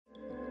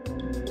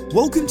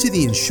Welcome to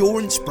the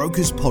Insurance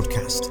Brokers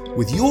Podcast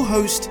with your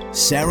host,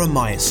 Sarah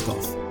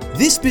Myerscough.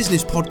 This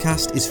business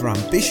podcast is for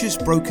ambitious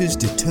brokers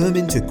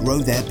determined to grow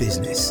their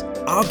business.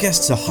 Our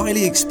guests are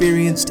highly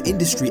experienced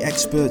industry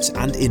experts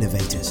and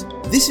innovators.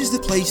 This is the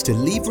place to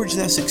leverage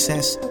their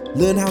success,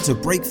 learn how to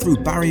break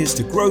through barriers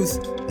to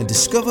growth, and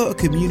discover a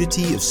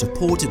community of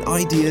support and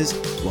ideas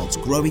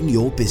whilst growing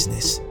your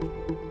business.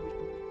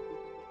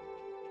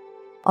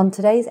 On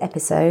today's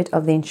episode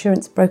of the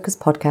Insurance Brokers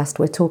Podcast,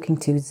 we're talking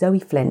to Zoe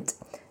Flint.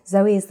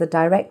 Zoe is the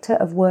Director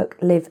of Work,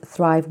 Live,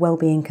 Thrive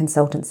Wellbeing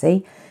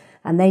Consultancy,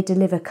 and they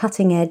deliver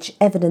cutting-edge,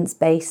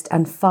 evidence-based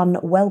and fun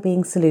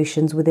wellbeing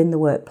solutions within the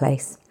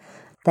workplace.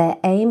 Their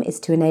aim is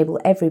to enable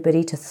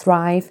everybody to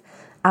thrive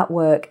at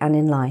work and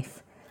in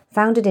life.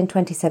 Founded in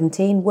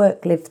 2017,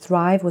 Work, Live,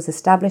 Thrive was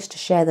established to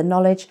share the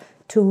knowledge,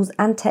 tools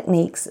and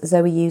techniques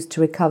Zoe used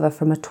to recover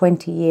from a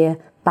 20-year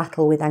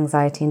battle with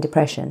anxiety and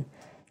depression.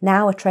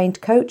 Now a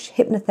trained coach,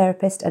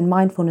 hypnotherapist and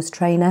mindfulness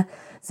trainer,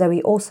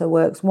 Zoe also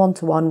works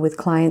one-to-one with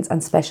clients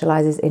and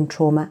specialises in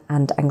trauma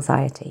and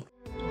anxiety.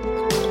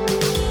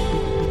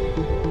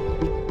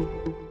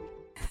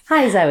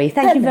 Hi Zoe,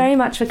 thank you very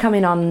much for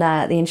coming on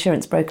the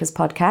Insurance Brokers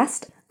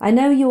Podcast. I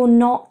know you're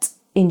not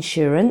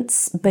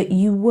insurance, but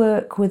you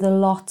work with a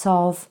lot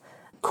of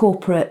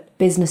corporate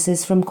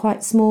businesses from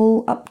quite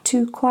small up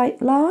to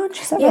quite large,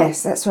 is that right?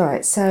 Yes, that's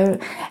right. So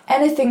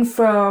anything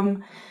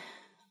from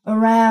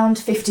around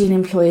 15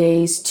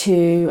 employees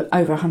to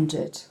over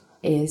 100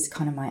 is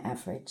kind of my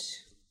average.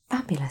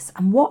 Fabulous.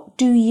 And what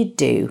do you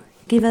do?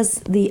 Give us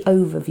the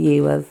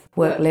overview of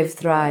Work, Live,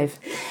 Thrive.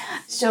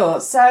 Sure.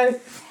 So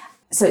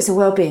it's a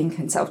wellbeing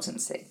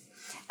consultancy.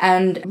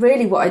 And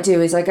really what I do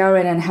is I go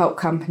in and help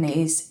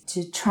companies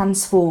to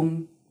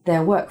transform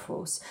their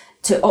workforce,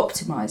 to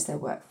optimise their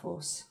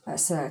workforce.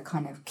 That's a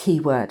kind of key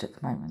word at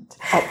the moment.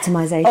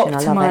 Optimisation, I love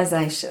it.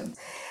 Optimisation.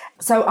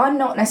 So I'm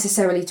not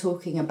necessarily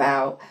talking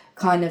about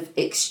kind of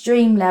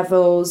extreme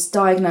levels,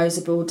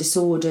 diagnosable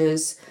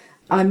disorders.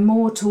 I'm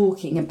more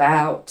talking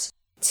about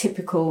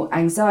typical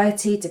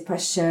anxiety,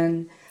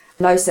 depression,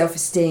 low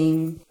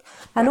self-esteem.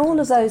 And all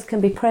of those can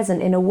be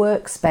present in a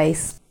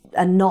workspace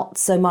and not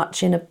so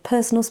much in a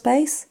personal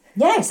space?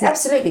 Yes,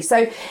 absolutely.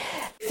 So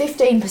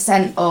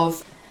 15%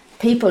 of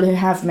people who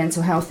have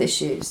mental health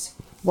issues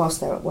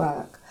whilst they're at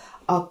work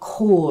are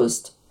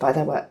caused by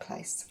their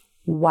workplace.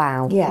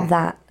 Wow.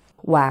 Yeah.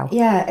 Wow.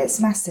 Yeah, it's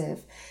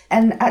massive.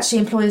 And actually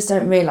employers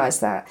don't realise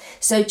that.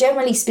 So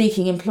generally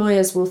speaking,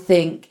 employers will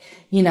think,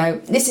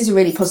 this is a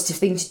really positive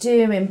thing to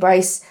do,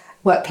 embrace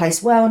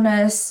workplace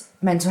wellness,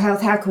 mental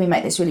health, how can we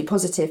make this really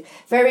positive?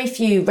 Very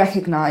few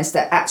recognise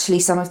that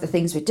actually some of the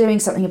things we're doing,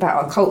 something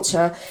about our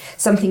culture,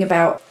 something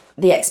about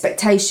the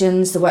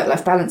expectations, the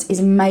work-life balance is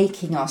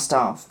making our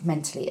staff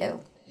mentally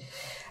ill.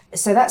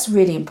 So that's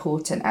really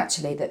important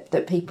actually,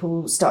 that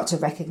people start to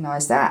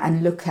recognise that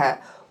and look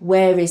at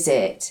where is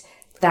it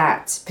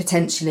that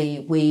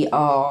potentially we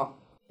are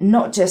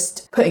not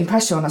just putting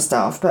pressure on our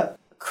staff, but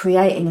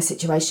creating a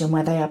situation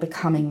where they are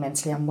becoming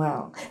mentally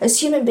unwell.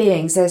 As human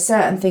beings, there are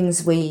certain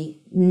things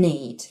we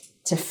need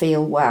to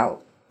feel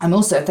well. I'm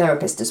also a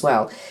therapist as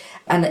well.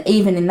 And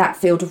even in that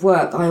field of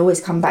work, I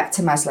always come back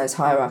to Maslow's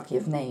hierarchy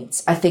of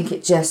needs. I think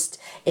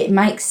it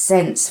makes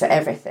sense for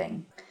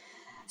everything.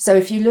 So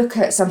if you look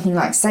at something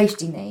like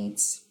safety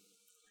needs,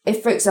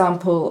 if, for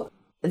example,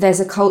 there's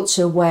a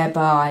culture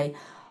whereby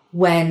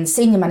when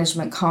senior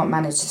management can't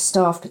manage the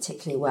staff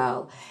particularly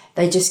well,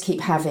 they just keep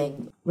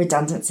having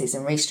redundancies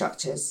and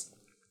restructures.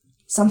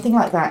 Something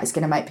like that is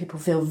going to make people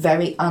feel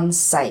very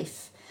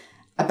unsafe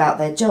about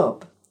their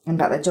job and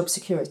about their job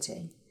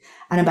security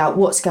and about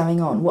what's going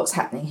on, what's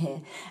happening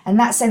here. And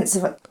that sense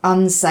of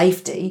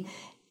unsafety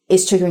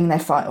is triggering their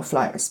fight or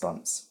flight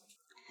response.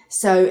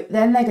 So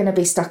then they're going to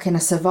be stuck in a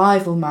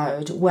survival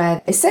mode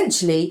where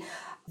essentially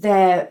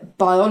their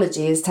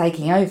biology is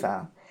taking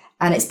over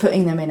and it's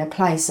putting them in a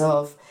place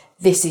of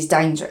this is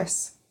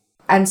dangerous.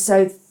 And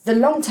so the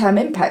long-term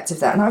impact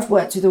of that, and I've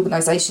worked with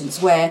organisations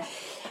where,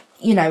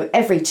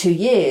 every 2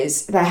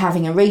 years they're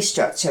having a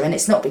restructure, and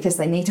it's not because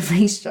they need a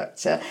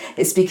restructure,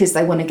 it's because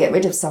they want to get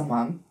rid of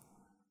someone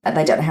and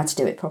they don't know how to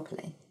do it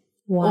properly.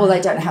 Wow. Or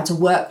they don't know how to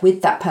work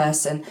with that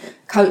person,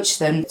 coach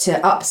them, to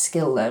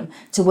upskill them,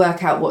 to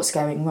work out what's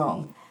going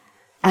wrong.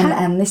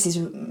 And this is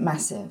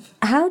massive.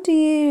 How do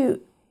you,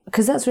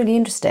 because that's really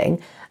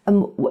interesting.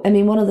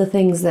 One of the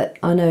things that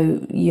I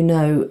know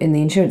in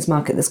the insurance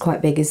market that's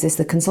quite big is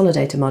the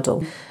consolidator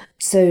model.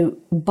 So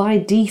by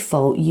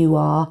default, you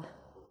are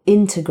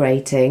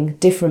integrating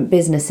different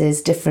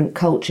businesses, different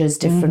cultures,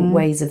 different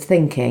ways of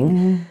thinking.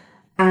 Mm-hmm.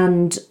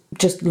 And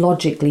just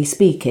logically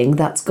speaking,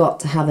 that's got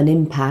to have an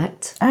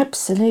impact.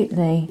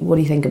 Absolutely. What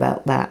do you think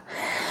about that?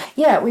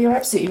 Yeah, well, you're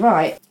absolutely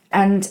right.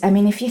 And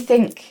if you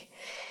think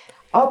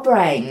our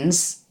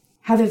brains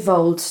have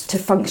evolved to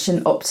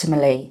function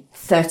optimally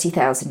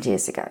 30,000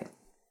 years ago.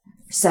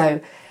 So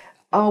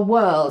our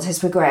world has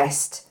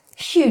progressed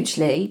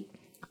hugely.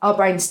 Our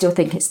brains still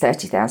think it's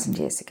 30,000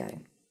 years ago.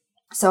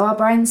 So our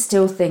brains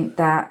still think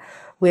that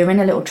we're in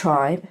a little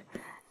tribe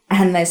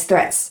and there's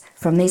threats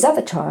from these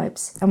other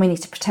tribes and we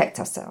need to protect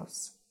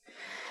ourselves.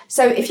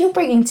 So if you're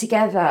bringing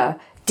together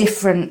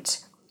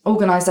different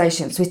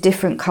organisations with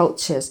different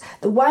cultures,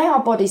 the way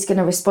our body's going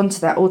to respond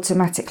to that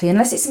automatically,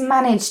 unless it's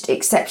managed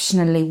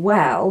exceptionally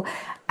well,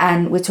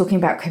 and we're talking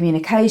about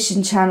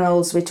communication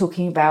channels, we're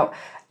talking about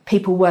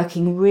people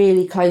working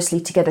really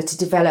closely together to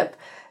develop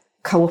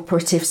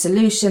cooperative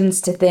solutions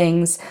to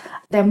things,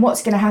 then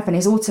what's going to happen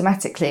is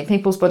automatically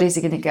people's bodies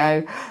are going to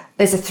go,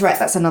 there's a threat,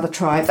 that's another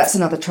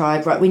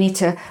tribe, right, we need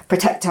to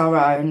protect our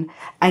own,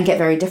 and get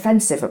very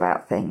defensive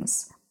about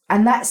things.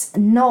 And that's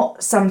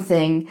not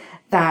something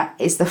that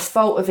is the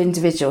fault of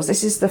individuals.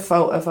 This is the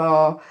fault of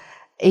our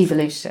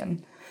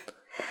evolution.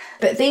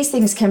 But these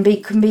things can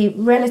be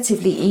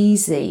relatively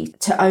easy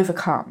to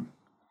overcome.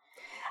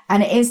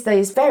 And it is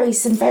those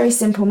some very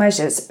simple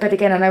measures. But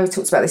again, I know we've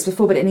talked about this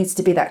before, but it needs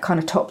to be that kind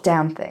of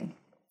top-down thing.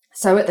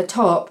 So at the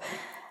top,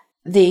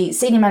 the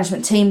senior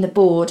management team, the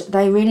board,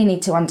 they really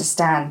need to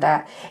understand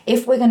that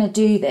if we're going to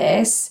do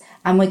this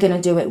and we're going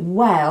to do it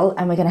well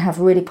and we're going to have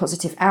really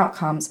positive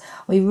outcomes,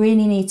 we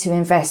really need to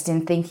invest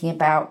in thinking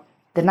about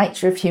the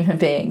nature of human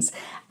beings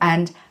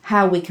and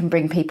how we can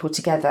bring people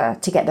together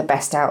to get the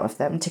best out of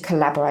them, to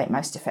collaborate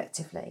most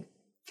effectively.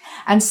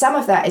 And some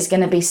of that is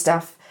going to be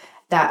stuff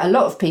that a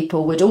lot of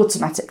people would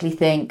automatically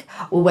think,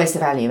 well, where's the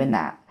value in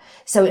that?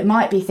 So it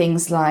might be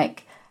things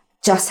like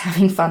just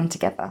having fun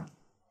together.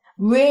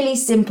 Really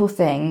simple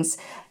things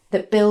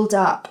that build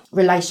up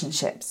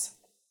relationships.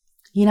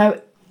 You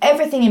know,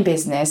 everything in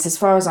business, as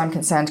far as I'm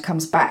concerned,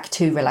 comes back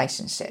to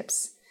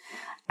relationships.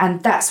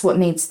 And that's what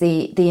needs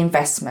the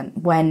investment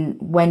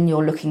when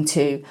you're looking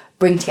to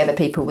bring together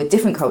people with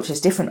different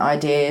cultures, different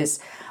ideas,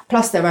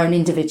 plus their own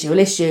individual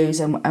issues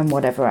and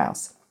whatever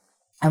else,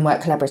 and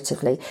work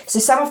collaboratively. So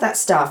some of that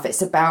stuff,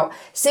 it's about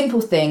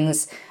simple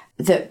things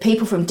that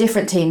people from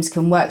different teams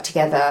can work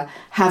together,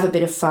 have a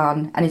bit of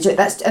fun and enjoy.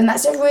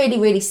 That's a really,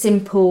 really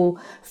simple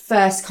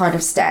first kind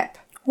of step.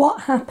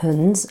 What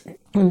happens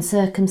in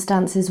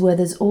circumstances where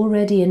there's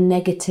already a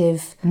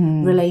negative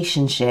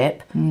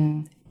relationship?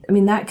 I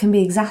mean, that can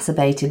be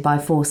exacerbated by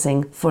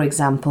forcing, for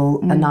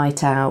example, a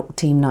night out,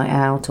 team night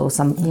out or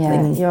something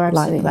like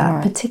that,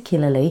 right.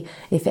 Particularly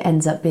if it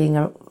ends up being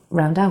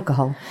around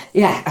alcohol.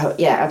 Yeah,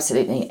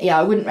 absolutely. Yeah,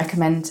 I wouldn't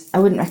recommend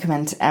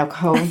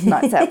alcohol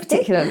nights out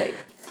particularly.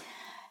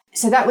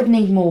 So that would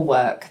need more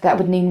work. That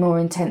would need more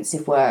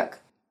intensive work.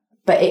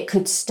 But it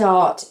could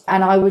start,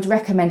 and I would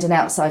recommend an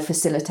outside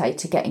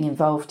facilitator getting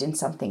involved in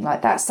something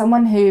like that.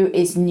 Someone who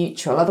is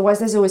neutral. Otherwise,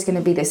 there's always going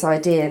to be this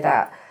idea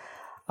that,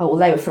 oh, well,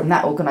 they were from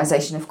that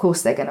organisation, of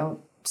course they're going to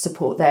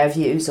support their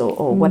views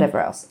or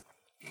whatever else.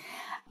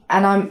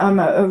 And I'm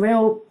a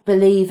real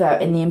believer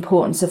in the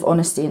importance of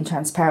honesty and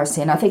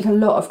transparency. And I think a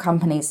lot of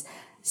companies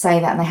say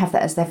that and they have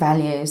that as their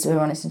values. We're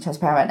honest and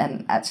transparent.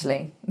 And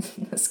actually,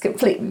 that's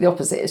completely the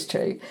opposite is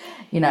true.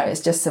 You know,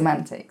 it's just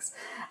semantics.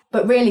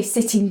 But really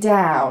sitting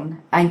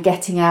down and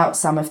getting out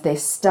some of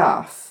this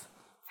stuff,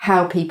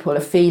 how people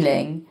are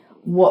feeling,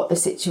 what the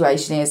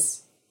situation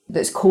is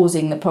that's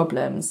causing the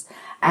problems,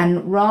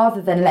 and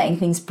rather than letting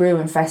things brew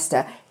and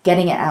fester,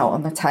 getting it out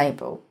on the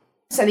table.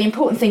 So the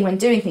important thing when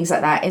doing things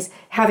like that is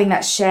having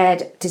that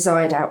shared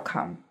desired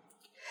outcome.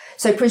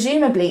 So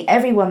presumably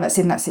everyone that's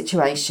in that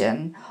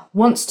situation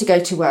wants to go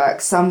to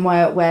work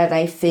somewhere where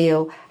they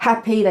feel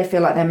happy, they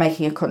feel like they're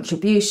making a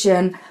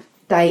contribution,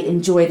 they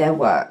enjoy their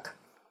work.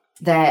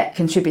 They're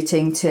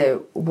contributing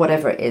to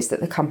whatever it is that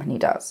the company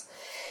does.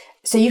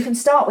 So you can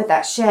start with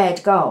that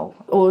shared goal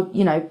or,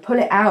 you know, pull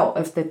it out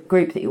of the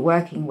group that you're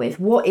working with.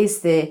 What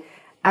is the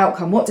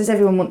outcome? What does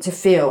everyone want to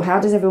feel? How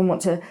does everyone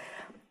want to,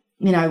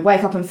 you know,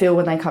 wake up and feel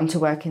when they come to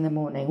work in the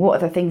morning?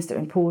 What are the things that are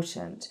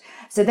important?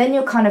 So then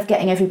you're kind of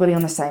getting everybody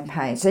on the same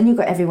page. Then you've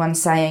got everyone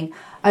saying,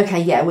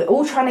 okay, yeah, we're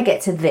all trying to get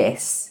to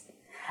this.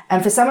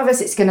 And for some of us,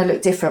 it's going to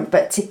look different.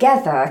 But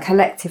together,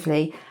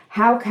 collectively,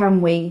 how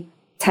can we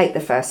take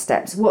the first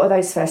steps? What are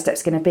those first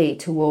steps going to be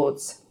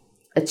towards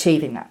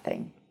achieving that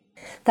thing?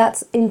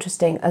 That's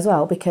interesting as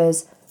well,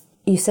 because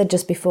you said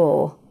just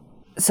before,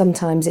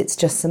 sometimes it's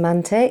just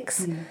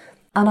semantics.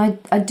 And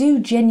I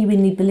do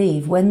genuinely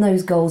believe when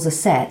those goals are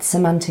set,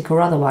 semantic or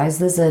otherwise,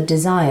 there's a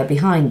desire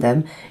behind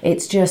them.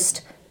 It's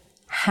just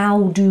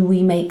how do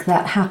we make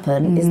that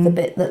happen is the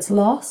bit that's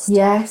lost.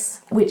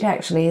 Yes. Which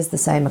actually is the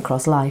same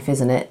across life,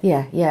 isn't it?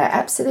 Yeah,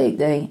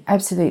 absolutely.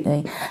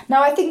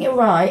 No, I think you're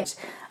right.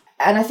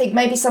 And I think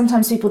maybe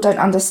sometimes people don't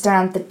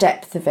understand the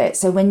depth of it.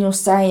 So when you're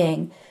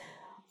saying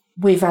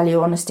we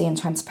value honesty and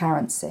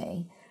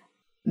transparency,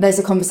 there's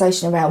a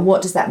conversation around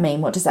what does that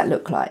mean? What does that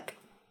look like?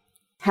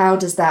 How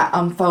does that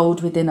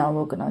unfold within our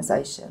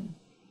organisation?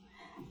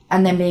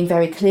 And then being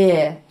very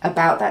clear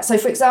about that. So,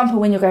 for example,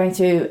 when you're going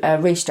through a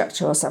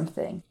restructure or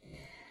something,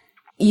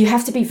 you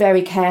have to be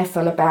very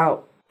careful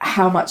about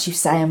how much you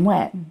say and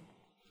when.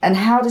 And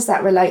how does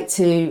that relate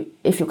to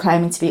if you're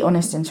claiming to be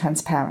honest and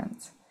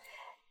transparent?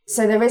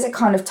 So there is a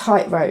kind of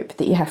tightrope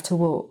that you have to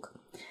walk.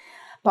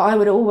 But I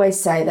would always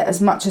say that as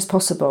much as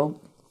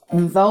possible,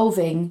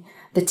 involving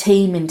the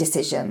team in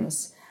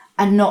decisions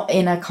And not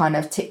in a kind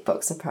of tick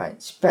box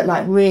approach, but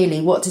like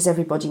really, what does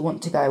everybody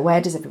want to go? Where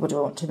does everybody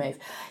want to move?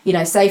 You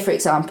know, say for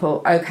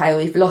example, okay,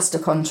 we've lost a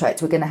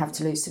contract, we're going to have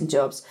to lose some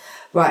jobs.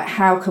 Right,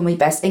 how can we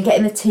best, and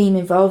getting the team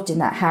involved in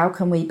that, how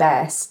can we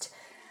best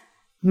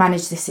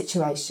manage this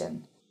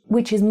situation?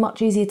 Which is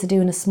much easier to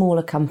do in a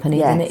smaller company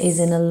than it is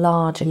in a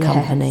larger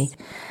company.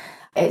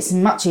 It's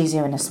much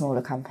easier in a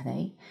smaller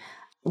company.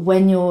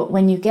 When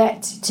you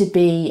get to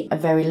be a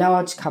very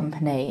large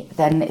company,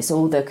 then it's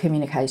all the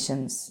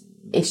communications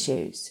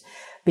issues,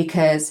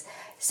 because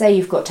say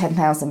you've got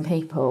 10,000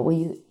 people,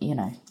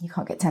 you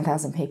can't get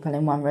 10,000 people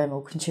in one room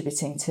all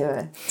contributing to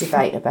a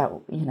debate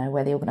about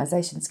where the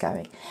organisation's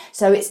going.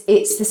 So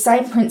it's the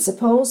same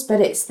principles,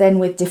 but it's then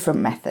with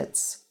different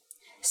methods.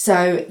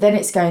 So then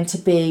it's going to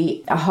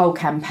be a whole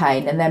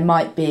campaign, and there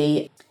might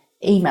be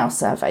email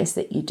surveys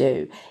that you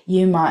do.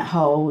 You might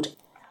hold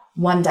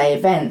one-day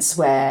events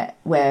where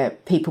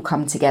people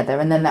come together,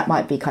 and then that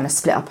might be kind of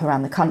split up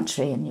around the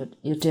country, and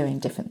you're doing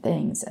different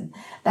things, and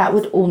that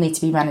would all need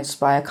to be managed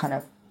by a kind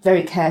of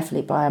very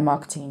carefully by a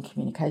marketing and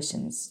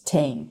communications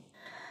team.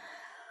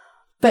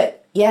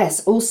 But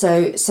yes,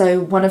 also, so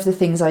one of the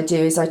things I do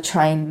is I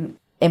train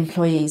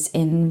employees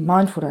in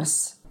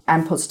mindfulness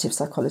and positive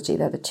psychology.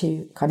 They're the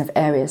two kind of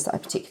areas that I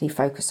particularly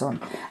focus on.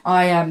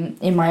 I am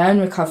in my own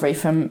recovery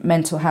from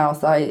mental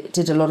health. I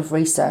did a lot of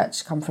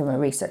research, come from a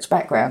research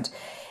background,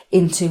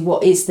 into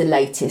what is the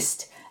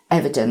latest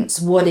evidence.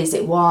 What is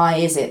it? Why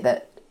is it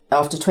that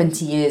after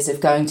 20 years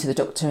of going to the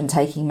doctor and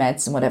taking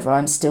meds and whatever,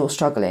 I'm still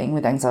struggling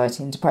with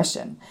anxiety and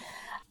depression?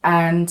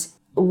 And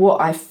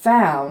what I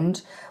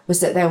found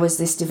was that there was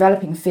this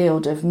developing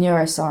field of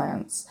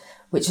neuroscience,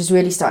 which is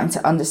really starting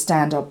to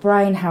understand our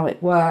brain, how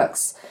it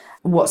works,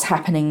 what's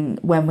happening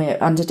when we're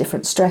under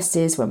different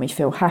stresses, when we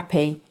feel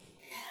happy.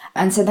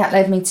 And so that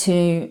led me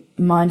to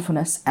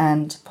mindfulness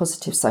and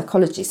positive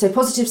psychology. So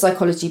positive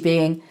psychology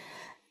being,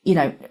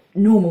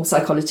 normal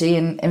psychology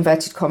in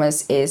inverted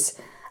commas is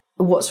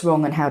what's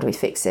wrong and how do we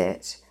fix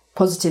it.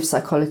 Positive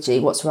psychology,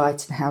 what's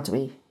right and how do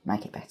we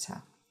make it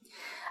better.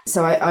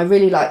 So I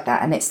really like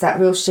that, and it's that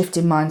real shift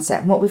in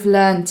mindset. And what we've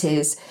learned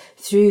is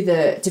through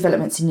the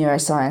developments in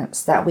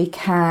neuroscience that we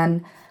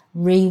can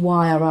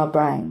rewire our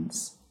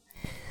brains.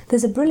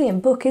 There's a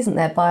brilliant book, isn't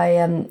there,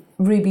 by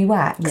Ruby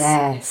Wax?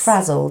 Yes.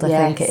 Frazzled, I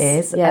think it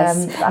is.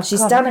 Yes.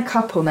 She's done a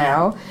couple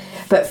now,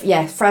 but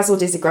yeah,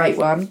 Frazzled is a great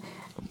one.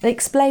 It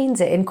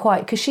explains it in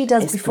quite, because she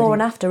does before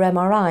and after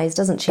MRIs,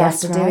 doesn't she?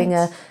 That's after doing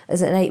an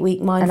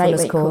 8-week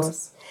mindfulness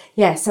course.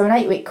 Yeah, so an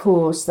 8-week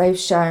course, they've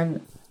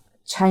shown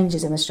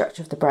changes in the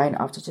structure of the brain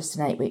after just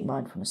an 8-week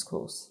mindfulness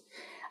course,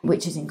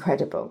 which is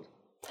incredible.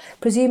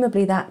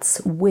 Presumably that's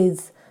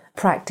with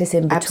practice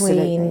in between.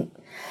 Absolutely.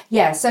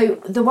 Yeah,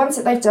 so the ones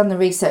that they've done the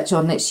research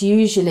on, it's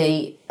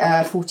usually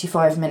a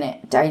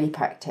 45-minute daily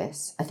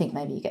practice. I think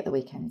maybe you get the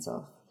weekends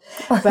off.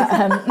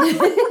 But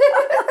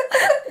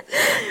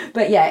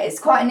but yeah, it's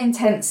quite an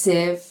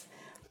intensive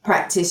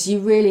practice. You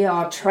really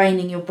are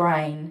training your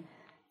brain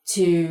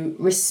to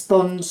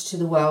respond to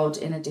the world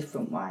in a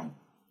different way.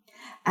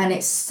 And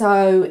it's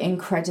so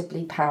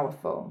incredibly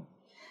powerful.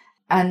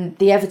 And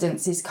the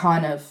evidence is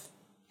kind of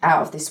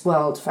out of this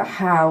world for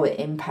how it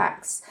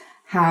impacts,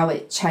 how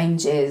it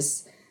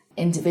changes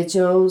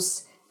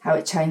individuals, how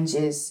it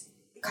changes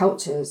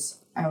cultures.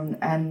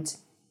 And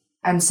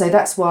so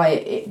that's why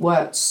it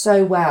worked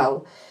so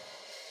well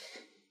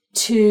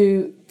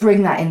to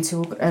bring that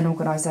into an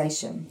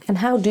organisation. And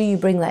how do you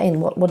bring that in?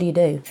 What do you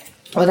do?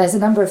 Well, there's a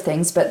number of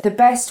things, but the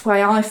best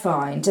way I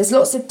find, there's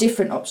lots of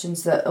different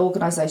options that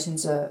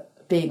organisations are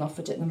being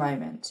offered at the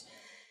moment.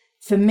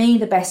 For me,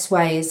 the best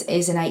way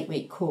is an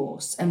 8-week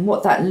course. And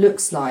what that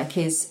looks like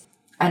is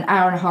an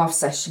hour-and-a-half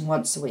session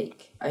once a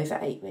week over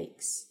 8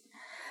 weeks.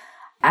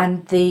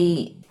 And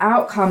the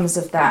outcomes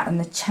of that and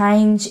the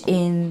change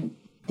in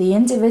the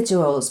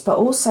individuals, but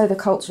also the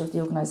culture of the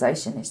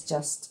organisation is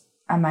just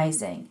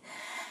amazing.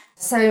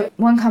 So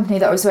one company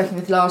that I was working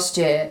with last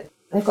year,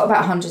 they've got about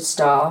 100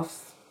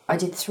 staff. I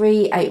did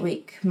 3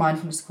 8-week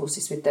mindfulness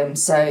courses with them.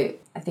 So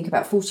I think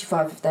about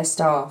 45 of their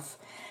staff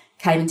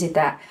came and did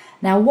that.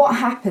 Now, what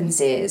happens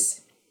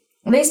is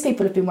these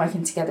people have been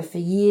working together for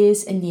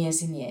years and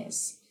years and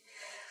years.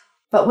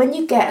 But when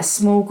you get a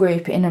small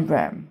group in a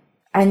room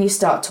and you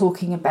start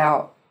talking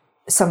about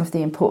some of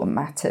the important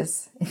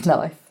matters in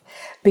life,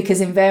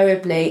 because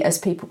invariably as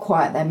people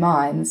quiet their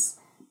minds,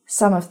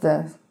 some of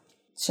the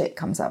shit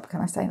comes up.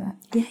 Can I say that?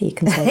 Yeah, you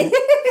can say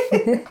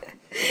that.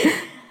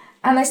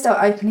 And they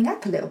start opening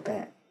up a little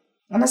bit.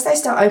 And as they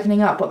start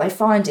opening up, what they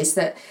find is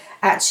that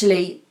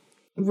actually,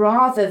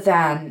 rather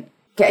than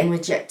getting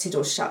rejected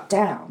or shut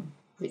down,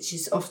 which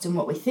is often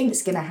what we think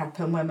is going to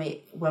happen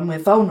when we're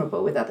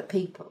vulnerable with other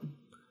people,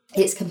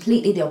 it's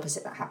completely the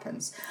opposite that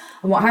happens.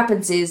 And what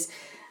happens is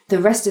the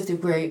rest of the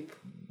group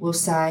will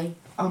say,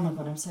 oh my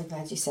God, I'm so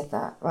glad you said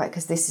that, right?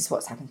 Because this is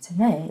what's happened to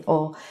me,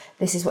 or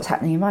this is what's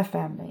happening in my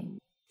family.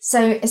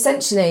 So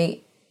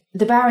essentially,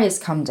 the barriers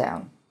come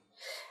down.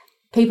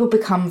 People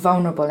become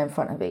vulnerable in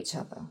front of each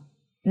other.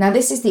 Now,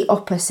 this is the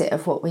opposite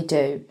of what we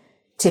do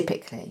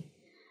typically.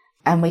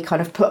 And we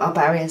kind of put our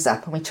barriers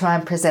up and we try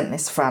and present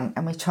this front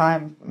and we try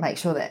and make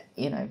sure that,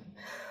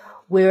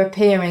 we're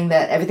appearing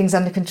that everything's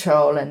under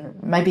control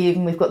and maybe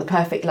even we've got the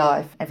perfect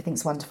life,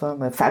 everything's wonderful and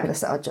we're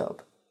fabulous at our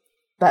job.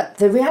 But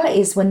the reality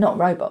is we're not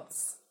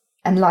robots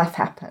and life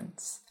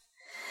happens.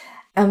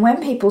 And when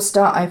people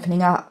start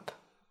opening up,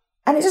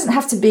 and it doesn't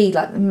have to be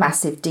like the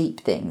massive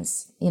deep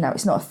things,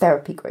 it's not a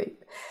therapy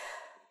group,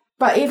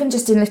 but even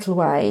just in little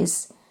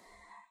ways,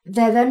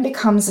 there then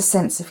becomes a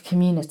sense of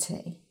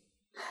community.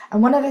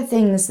 And one of the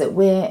things that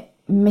we're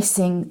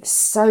missing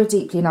so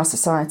deeply in our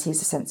society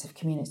is a sense of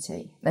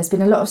community. There's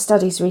been a lot of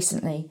studies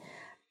recently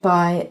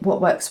by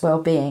What Works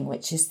Wellbeing,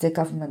 which is the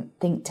government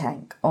think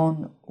tank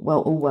on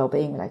all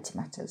wellbeing related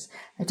matters.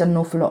 They've done an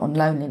awful lot on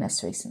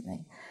loneliness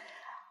recently.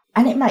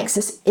 And it makes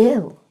us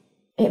ill.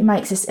 It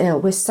makes us ill.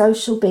 We're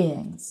social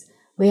beings.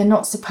 We are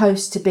not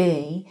supposed to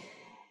be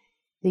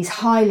these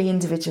highly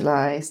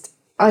individualised,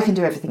 I can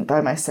do everything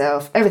by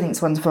myself,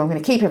 everything's wonderful, I'm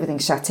going to keep everything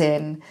shut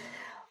in.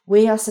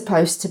 We are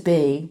supposed to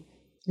be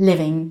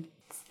living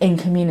in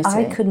community.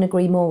 I couldn't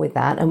agree more with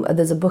that. And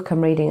there's a book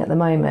I'm reading at the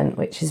moment,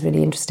 which is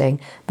really interesting,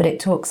 but it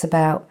talks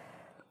about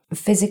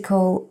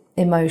physical,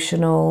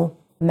 emotional,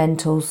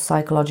 mental,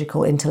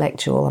 psychological,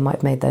 intellectual, I might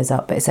have made those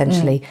up, but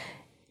essentially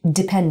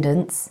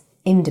dependence,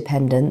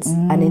 independence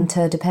and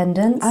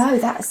interdependence. Oh,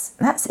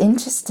 that's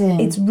interesting.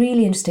 It's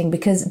really interesting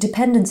because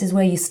dependence is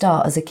where you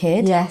start as a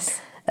kid.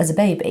 Yes. As a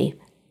baby.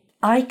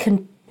 I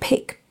can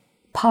pick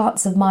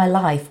parts of my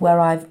life where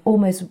I've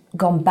almost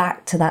gone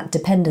back to that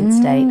dependent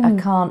state. I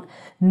can't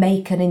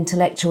make an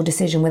intellectual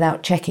decision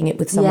without checking it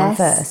with someone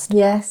first.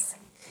 Yes.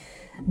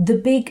 The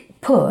big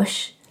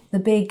push,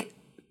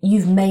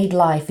 you've made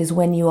life is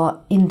when you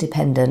are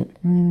independent.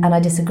 And I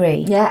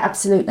disagree. Yeah,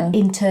 absolutely.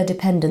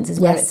 Interdependence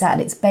is where it's at.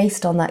 And it's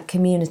based on that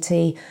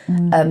community,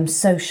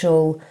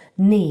 social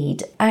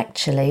need.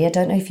 Actually, I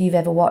don't know if you've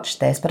ever watched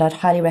this, but I'd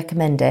highly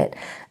recommend it.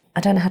 I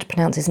don't know how to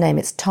pronounce his name.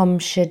 It's Tom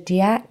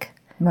Shadyac.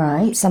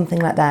 Right. Something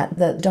like that.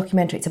 The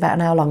documentary, it's about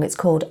an hour long. It's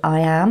called I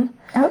Am.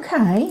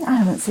 Okay, I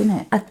haven't seen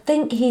it. I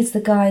think he's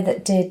the guy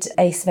that did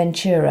Ace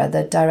Ventura,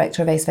 the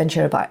director of Ace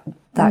Ventura, but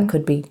that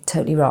could be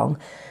totally wrong.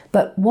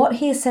 But what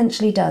he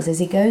essentially does is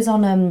he goes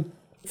on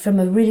from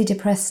a really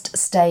depressed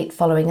state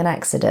following an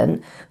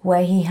accident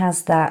where he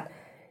has that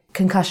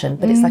concussion,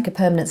 but it's like a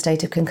permanent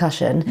state of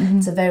concussion.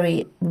 It's a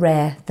very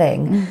rare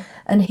thing.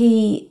 And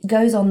he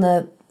goes on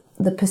the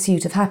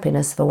pursuit of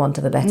happiness, for want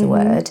of a better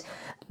word,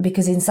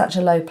 because in such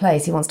a low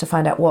place, he wants to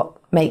find out what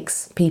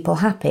makes people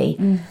happy.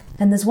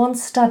 And there's one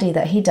study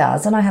that he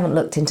does, and I haven't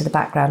looked into the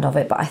background of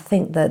it, but I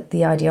think that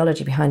the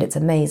ideology behind it's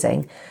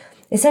amazing.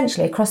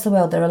 Essentially, across the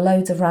world, there are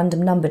loads of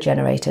random number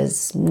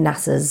generators,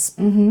 NASA's.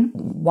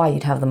 Why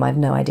you'd have them, I have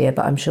no idea,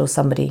 but I'm sure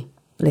somebody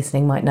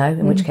listening might know,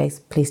 in which case,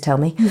 please tell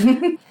me.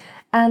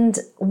 And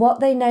what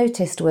they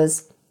noticed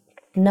was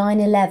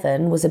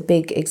 9/11 was a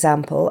big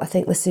example. I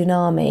think the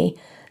tsunami,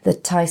 the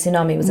Thai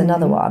tsunami was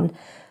another one.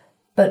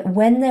 But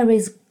when there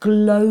is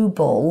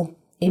global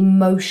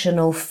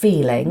emotional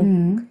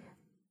feeling,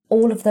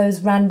 all of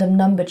those random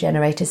number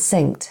generators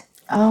synced.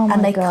 Oh my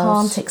and they gosh.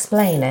 can't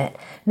explain it.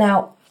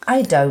 Now,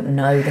 I don't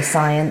know the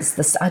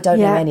science. I don't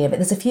know any of it.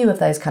 There's a few of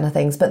those kind of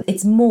things, but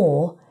it's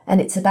more,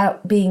 and it's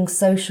about being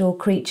social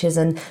creatures.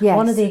 And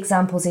one of the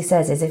examples he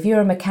says is if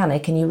you're a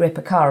mechanic and you rip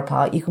a car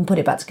apart, you can put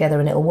it back together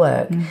and it'll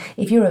work.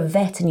 If you're a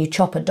vet and you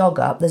chop a dog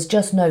up, there's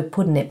just no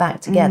putting it back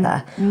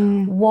together.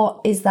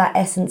 What is that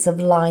essence of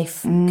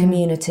life,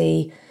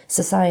 community,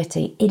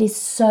 society? It is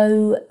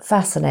so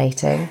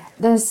fascinating.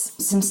 There's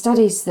some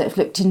studies that have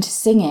looked into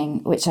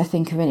singing, which I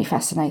think are really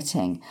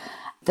fascinating,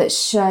 that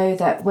show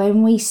that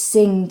when we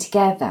sing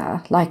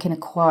together, like in a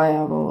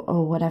choir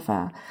or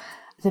whatever,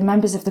 the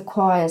members of the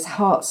choir's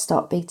hearts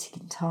start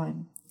beating in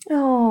time.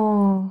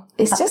 Oh,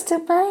 it's just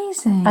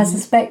amazing. I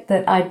suspect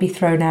that I'd be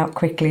thrown out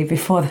quickly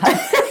before that.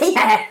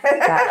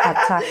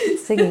 that attack.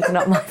 Singing's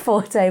not my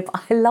forte,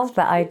 but I love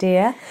that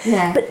idea.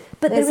 Yeah,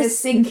 but there's a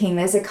syncing,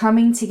 there's a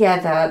coming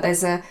together,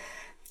 there's a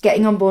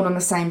getting on board on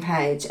the same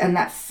page, and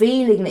that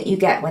feeling that you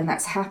get when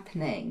that's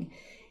happening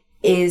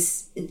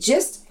is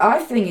just, I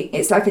think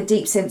it's like a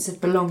deep sense of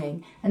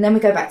belonging. And then we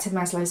go back to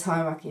Maslow's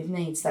hierarchy of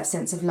needs, that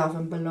sense of love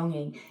and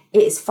belonging.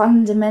 It is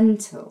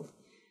fundamental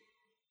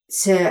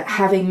to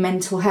having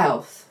mental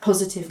health,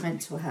 positive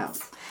mental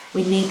health.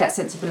 We need that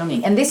sense of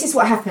belonging. And this is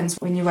what happens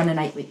when you run an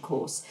 8-week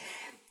course.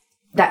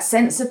 That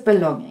sense of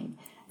belonging,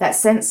 that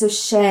sense of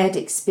shared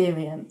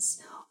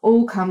experience,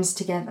 all comes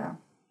together.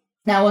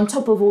 Now, on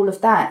top of all of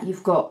that,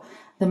 you've got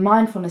the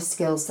mindfulness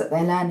skills that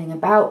they're learning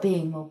about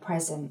being more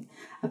present,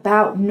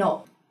 about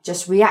not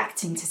just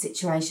reacting to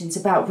situations,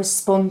 about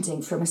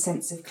responding from a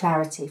sense of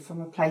clarity,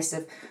 from a place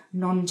of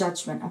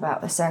non-judgment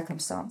about the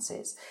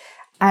circumstances.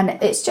 And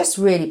it's just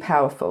really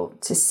powerful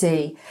to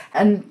see.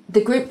 And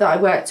the group that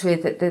I worked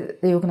with at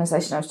the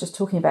organisation I was just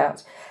talking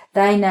about,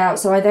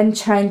 so I then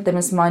trained them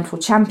as mindful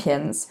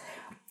champions.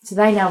 So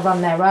they now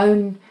run their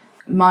own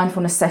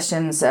mindfulness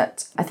sessions I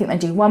think they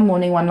do one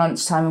morning, one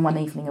lunchtime and one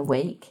evening a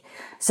week,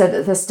 so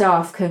that the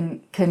staff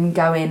can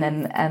go in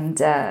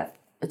and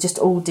just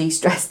all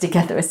de-stress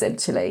together,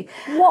 essentially.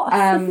 What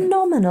a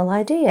phenomenal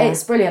idea.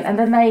 It's brilliant. And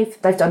then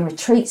they've done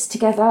retreats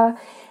together.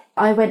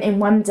 I went in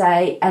one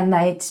day and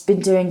they'd been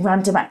doing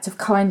random act of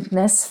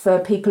kindness for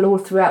people all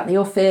throughout the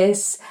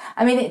office.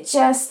 I mean, it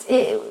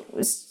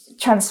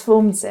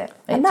transforms it.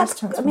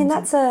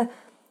 That's a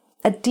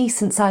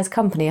decent sized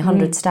company,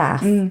 100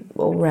 staff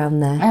all around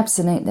there.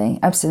 Absolutely.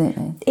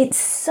 It's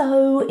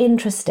so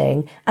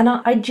interesting. And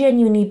I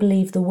genuinely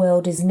believe the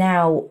world is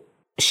now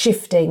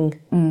shifting.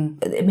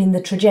 I mean,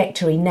 the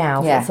trajectory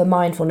now for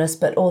mindfulness,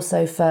 but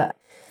also for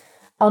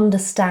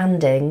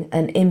understanding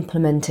and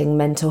implementing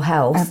mental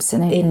health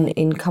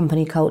in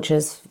company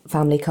cultures,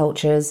 family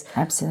cultures,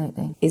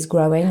 is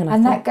growing.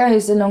 And that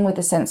goes along with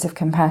a sense of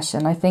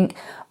compassion. I think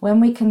when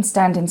we can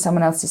stand in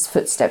someone else's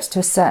footsteps to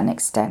a certain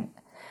extent,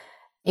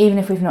 even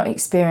if we've not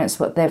experienced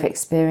what they've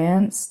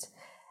experienced,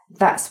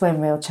 that's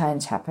when real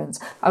change happens.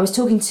 I was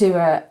talking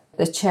to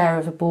the chair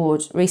of a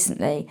board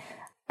recently,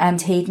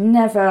 and he'd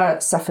never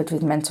suffered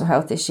with mental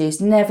health issues,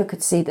 never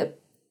could see the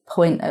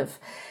point of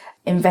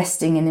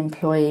investing in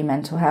employee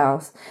mental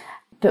health.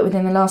 But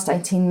within the last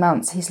 18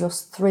 months, he's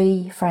lost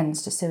 3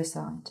 friends to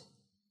suicide.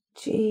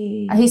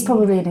 Gee. And he's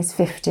probably in his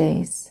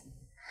 50s.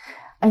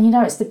 And you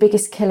know, it's the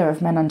biggest killer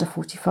of men under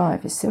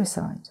 45 is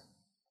suicide.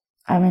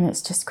 I mean,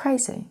 it's just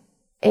crazy.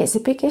 It's a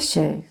big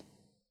issue.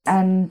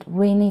 And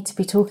we need to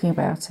be talking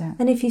about it.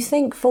 And if you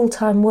think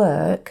full-time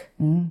work,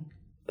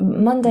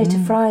 Monday to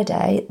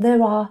Friday,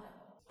 there are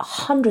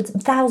hundreds,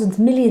 thousands,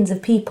 millions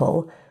of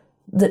people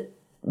that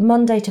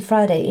Monday to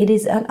Friday, it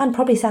is, and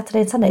probably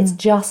Saturday and Sunday, it's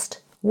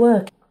just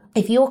work.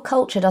 If your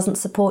culture doesn't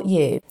support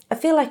you, I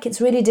feel like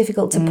it's really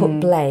difficult to put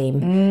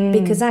blame,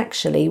 because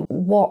actually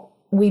what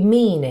we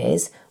mean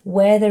is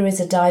where there is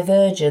a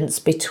divergence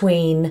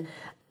between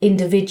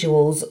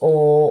individuals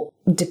or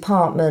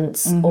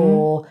departments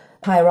or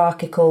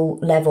hierarchical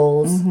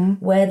levels,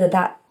 whether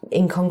that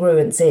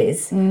incongruence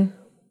is,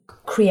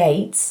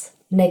 creates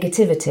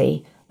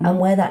negativity. And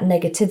where that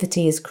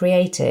negativity is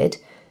created,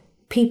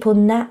 people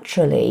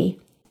naturally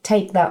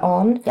take that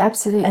on.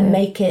 Absolutely. And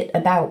make it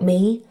about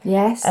me.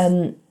 Yes.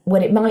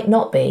 When it might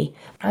not be.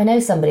 I know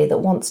somebody that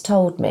once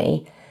told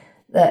me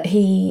that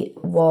he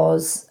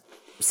was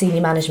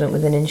senior management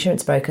within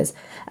insurance brokers,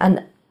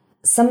 and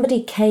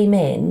somebody came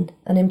in,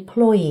 an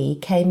employee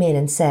came in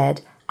and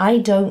said, I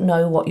don't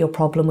know what your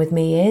problem with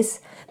me is,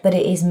 but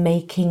it is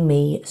making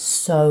me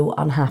so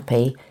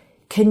unhappy.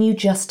 Can you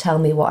just tell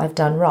me what I've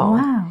done wrong?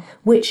 Wow.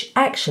 Which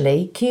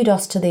actually,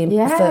 kudos to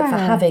for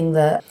having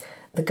the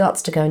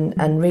guts to go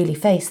and really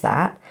face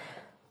that.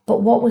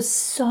 But what was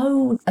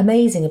so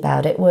amazing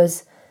about it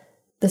was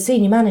the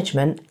senior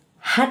management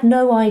had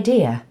no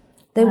idea.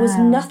 There was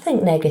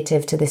nothing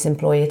negative to this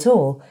employee at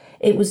all.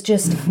 It was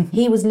just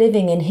he was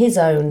living in his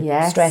own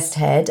stressed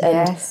head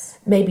and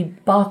maybe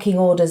barking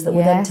orders that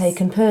were then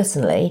taken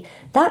personally.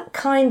 That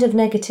kind of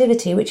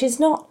negativity, which is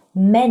not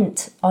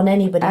meant on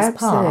anybody's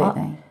part,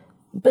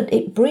 but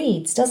it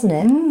breeds, doesn't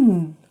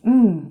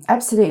it?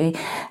 Absolutely.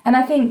 And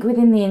I think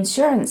within the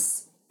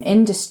insurance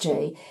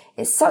industry,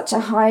 it's such a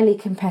highly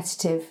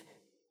competitive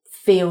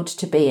field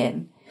to be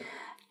in.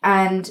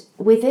 And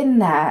within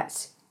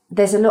that,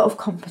 there's a lot of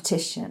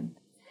competition.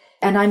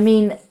 And I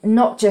mean,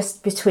 not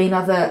just between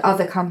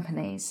other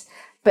companies,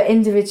 but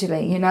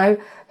individually, you know,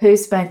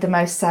 who's made the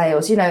most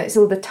sales. You know, it's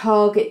all the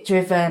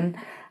target-driven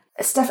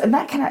stuff. And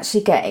that can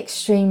actually get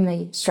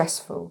extremely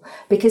stressful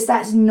because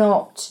that's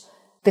not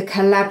the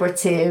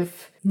collaborative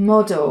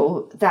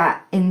model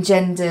that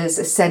engenders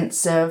a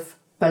sense of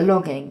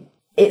belonging.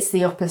 It's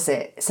the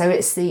opposite. So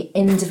it's the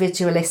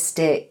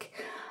individualistic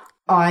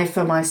I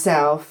for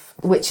myself,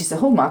 which is a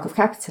hallmark of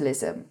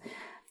capitalism.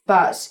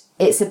 But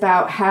it's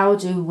about how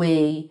do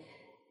we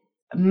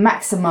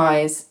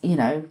maximise, you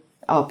know,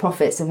 our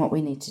profits and what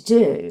we need to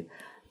do,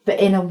 but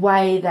in a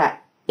way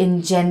that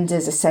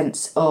engenders a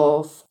sense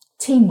of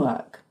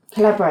teamwork,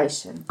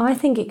 collaboration. I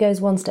think it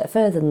goes one step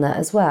further than that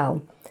as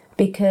well,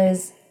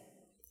 because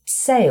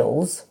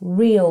sales,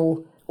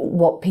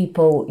 what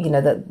people, you know,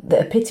 the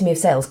epitome of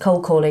sales,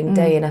 cold calling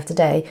day in after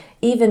day,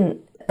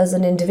 even as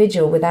an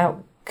individual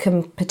without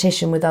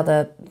competition with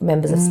other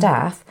members of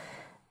staff,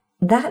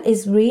 that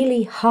is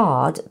really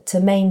hard to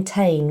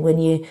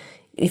maintain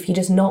if you're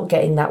just not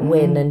getting that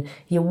win and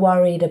you're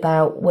worried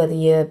about whether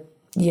you're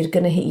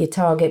going to hit your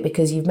target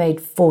because you've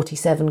made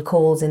 47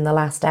 calls in the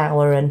last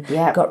hour and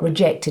got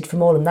rejected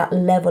from all of them. That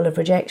level of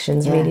rejection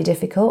is really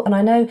difficult. And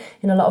I know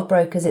in a lot of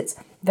brokers it's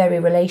very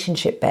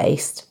relationship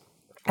based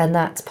and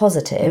that's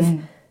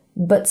positive,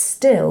 but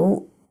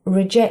still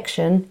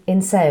rejection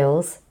in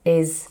sales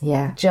is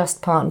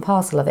just part and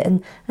parcel of it.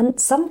 And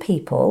some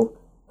people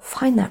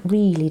find that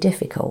really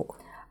difficult.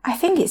 I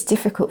think it's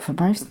difficult for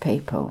most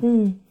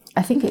people.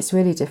 I think it's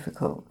really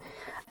difficult.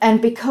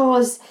 And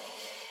because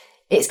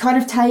it's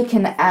kind of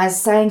taken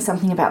as saying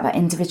something about that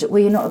individual,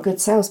 well, you're not a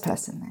good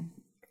salesperson then.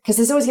 Because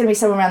there's always going to be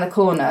someone around the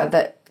corner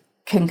that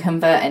can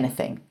convert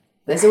anything.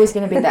 There's always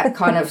going to be that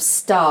kind of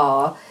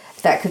star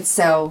that could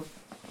sell,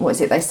 what is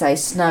it they say,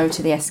 snow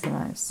to the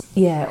Eskimos.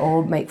 Yeah,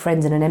 or make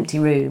friends in an empty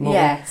room.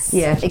 Yes,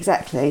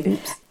 exactly.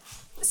 Oops.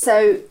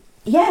 So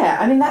Yeah,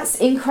 I mean, that's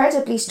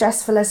incredibly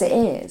stressful as it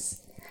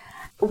is.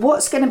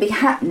 What's going to be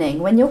happening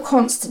when you're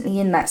constantly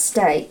in that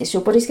state is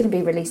your body's going to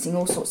be releasing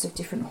all sorts of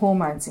different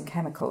hormones and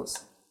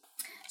chemicals.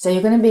 So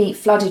you're going to be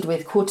flooded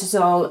with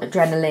cortisol,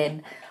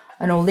 adrenaline,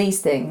 and all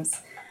these things,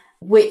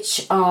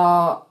 which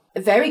are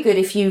very good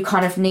if you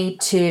kind of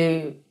need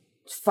to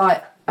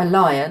fight a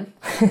lion.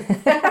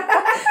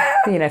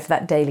 You know, for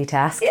that daily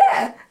task.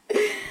 Yeah.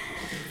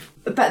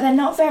 But they're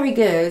not very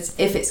good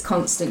if it's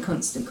constant.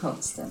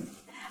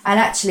 And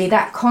actually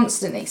that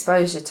constant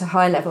exposure to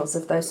high levels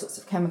of those sorts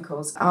of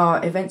chemicals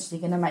are eventually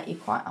going to make you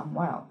quite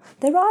unwell.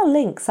 There are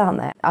links, aren't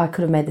there? I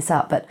could have made this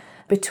up, but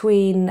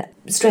between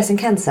stress and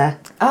cancer.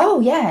 Oh,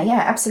 yeah,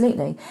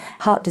 absolutely.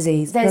 Heart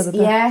disease. Blah, blah,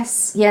 blah.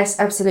 Yes,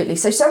 absolutely.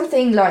 So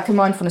something like a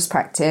mindfulness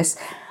practice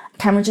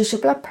can reduce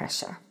your blood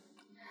pressure.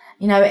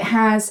 You know, it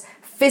has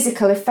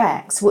physical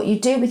effects. What you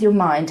do with your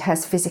mind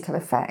has physical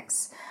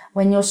effects.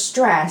 When you're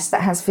stressed,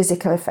 that has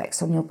physical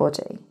effects on your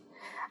body.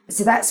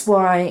 So that's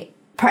why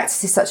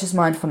practices such as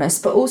mindfulness,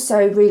 but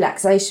also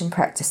relaxation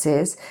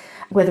practices,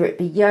 whether it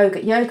be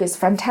yoga. Yoga is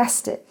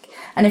fantastic.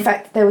 And in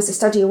fact, there was a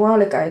study a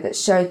while ago that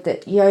showed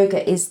that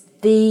yoga is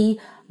the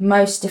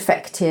most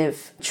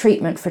effective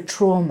treatment for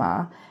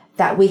trauma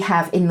that we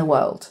have in the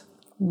world.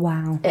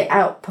 Wow. It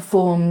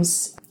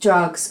outperforms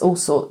drugs, all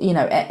sorts, you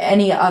know,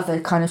 any other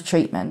kind of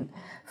treatment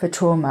for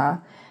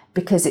trauma,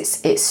 because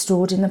it's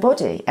stored in the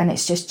body and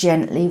it's just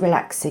gently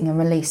relaxing and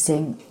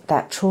releasing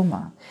that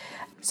trauma.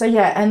 So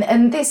yeah,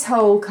 and this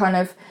whole kind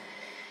of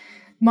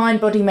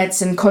mind-body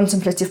medicine,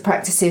 contemplative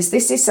practices,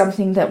 this is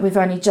something that we've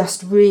only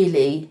just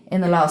really,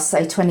 in the last,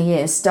 say, 20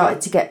 years,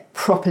 started to get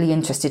properly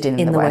interested in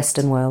the West.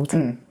 Western world.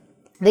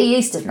 They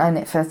used to have known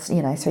it for,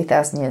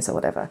 3,000 years or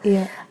whatever.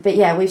 Yeah. But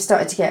yeah, we've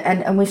started to get,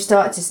 and we've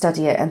started to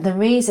study it. And the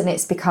reason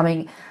it's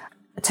becoming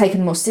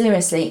taken more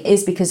seriously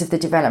is because of the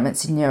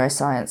developments in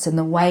neuroscience and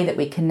the way that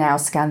we can now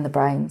scan the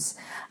brains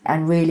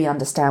and really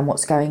understand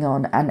what's going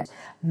on and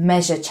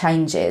measure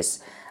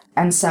changes.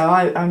 And so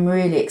I'm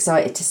really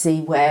excited to see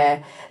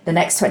where the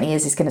next 20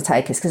 years is going to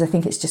take us, because I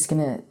think it's just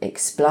going to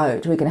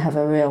explode. We're going to have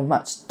a real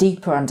much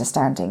deeper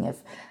understanding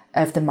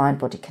of the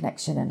mind-body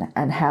connection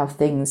and how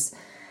things,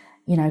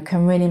 you know,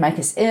 can really make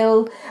us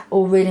ill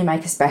or really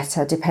make us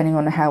better, depending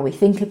on how we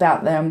think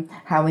about them,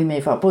 how we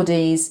move our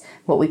bodies,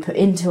 what we put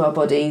into our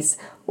bodies,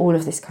 all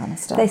of this kind of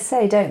stuff. They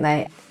say, don't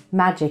they,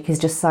 magic is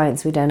just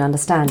science we don't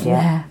understand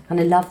yet. Yeah.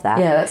 And I love that.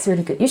 Yeah, that's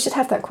really good. You should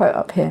have that quote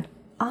up here.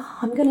 Oh,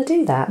 I'm going to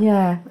do that.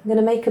 Yeah. I'm going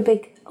to make a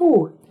big...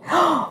 Oh,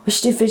 we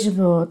should do vision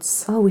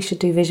boards. Oh, we should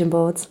do vision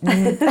boards.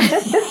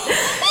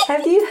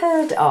 Have you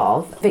heard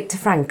of Viktor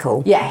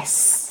Frankl?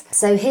 Yes.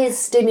 So his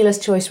stimulus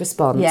choice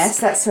response... Yes,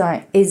 that's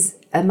right. ...is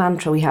a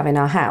mantra we have in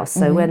our house.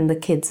 So when the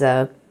kids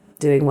are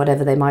doing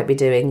whatever they might be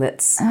doing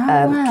that's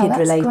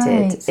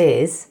kid-related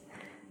is...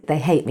 They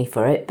hate me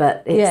for it,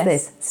 but it's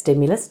this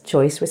stimulus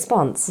choice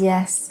response.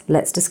 Yes.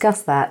 Let's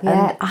discuss that.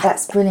 Yeah, and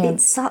that's brilliant.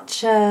 It's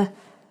such a...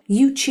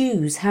 You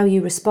choose how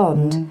you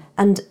respond.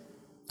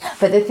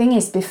 But the thing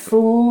is,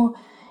 before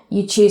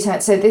you choose how...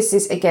 So this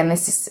is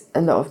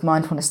a lot of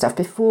mindfulness stuff.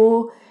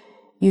 Before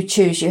you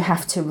choose, you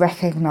have to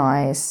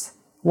recognise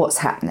what's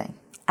happening.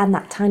 And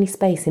that tiny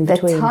space in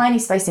between. The tiny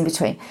space in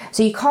between.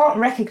 So you can't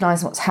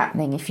recognise what's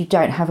happening if you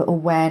don't have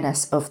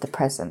awareness of the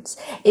present.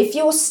 If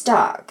you're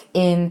stuck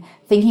in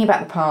thinking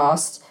about the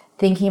past,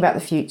 thinking about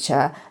the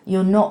future,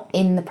 you're not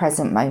in the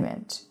present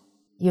moment.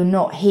 You're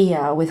not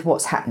here with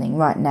what's happening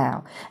right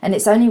now. And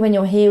it's only when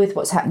you're here with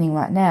what's happening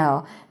right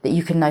now that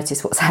you can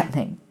notice what's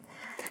happening.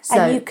 So,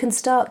 and you can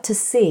start to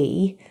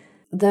see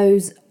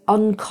those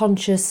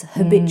unconscious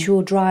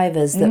habitual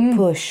drivers that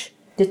push.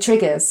 The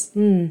triggers.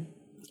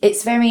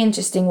 It's very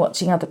interesting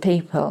watching other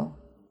people.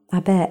 I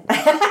bet.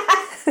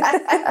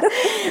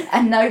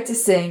 And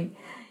noticing,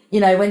 you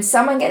know, when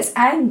someone gets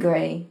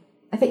angry,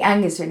 I think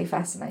anger is really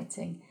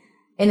fascinating.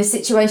 In a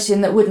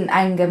situation that wouldn't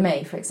anger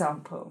me, for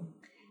example.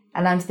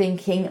 And I'm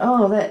thinking,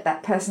 oh, look,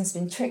 that person's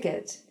been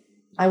triggered.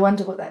 I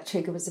wonder what that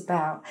trigger was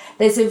about.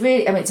 There's a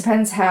really, it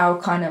depends how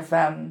kind of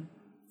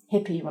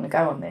hippie you want to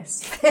go on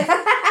this.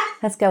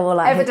 Let's go all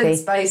out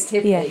Evidence-based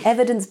hippie. Yeah,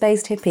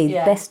 evidence-based hippie.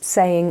 Yeah. Best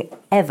saying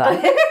ever.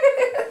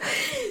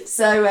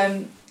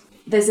 So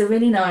there's a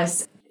really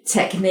nice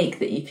technique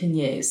that you can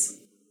use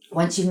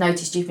once you've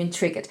noticed you've been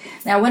triggered.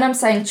 Now, when I'm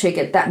saying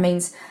triggered, that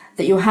means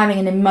that you're having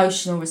an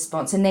emotional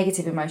response, a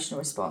negative emotional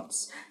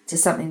response to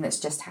something that's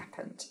just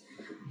happened.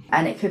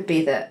 And it could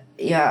be that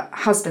your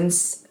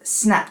husband's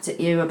snapped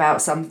at you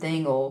about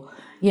something, or,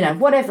 you know,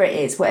 whatever it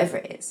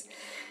is.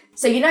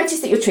 So you notice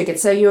that you're triggered.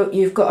 So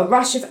you've got a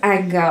rush of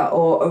anger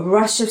or a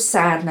rush of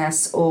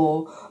sadness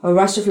or a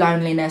rush of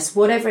loneliness,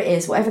 whatever it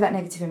is, whatever that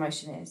negative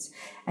emotion is.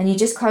 And you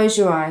just close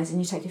your eyes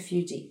and you take a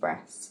few deep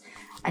breaths.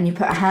 And you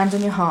put a hand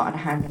on your heart and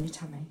a hand on your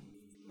tummy.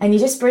 And you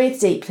just breathe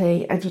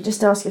deeply and you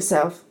just ask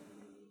yourself,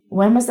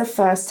 when was the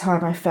first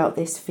time I felt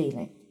this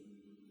feeling?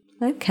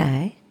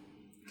 Okay.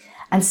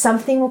 And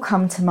something will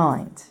come to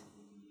mind.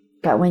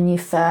 But when you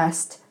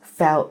first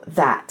felt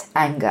that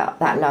anger,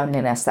 that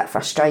loneliness, that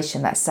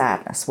frustration, that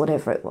sadness,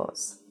 whatever it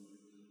was.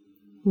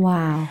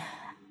 Wow.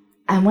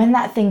 And when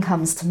that thing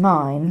comes to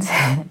mind,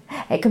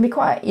 it can be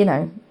quite,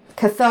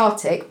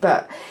 cathartic,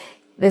 but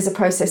there's a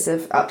process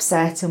of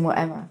upset and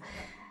whatever.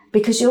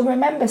 Because you'll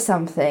remember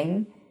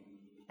something,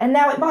 and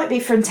now it might be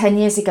from 10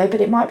 years ago,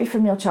 but it might be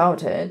from your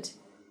childhood.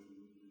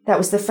 That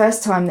was the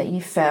first time that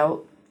you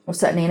felt, or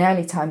certainly an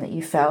early time that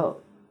you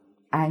felt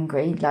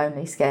angry,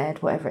 lonely,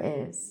 scared, whatever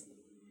it is.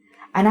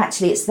 And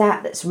actually it's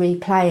that's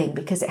replaying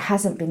because it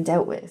hasn't been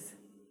dealt with.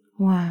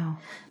 Wow.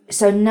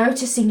 So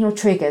noticing your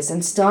triggers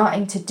and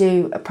starting to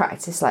do a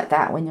practice like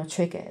that when you're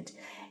triggered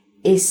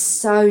is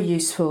so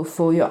useful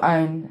for your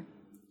own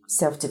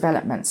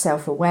self-development,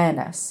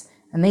 self-awareness.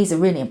 And these are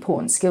really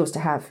important skills to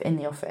have in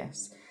the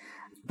office,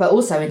 but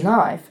also in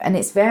life. And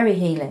it's very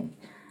healing.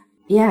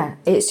 Yeah,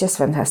 it's just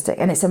fantastic.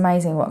 And it's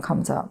amazing what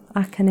comes up.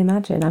 I can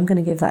imagine. I'm going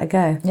to give that a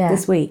go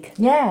this week.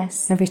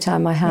 Yes. Every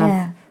time I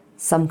have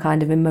some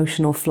kind of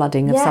emotional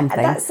flooding of something.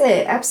 Yeah, that's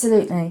it.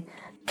 Absolutely.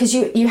 Because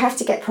you have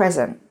to get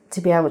present to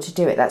be able to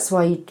do it. That's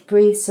why you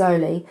breathe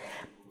slowly.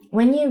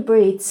 When you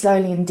breathe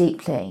slowly and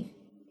deeply,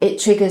 it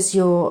triggers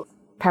your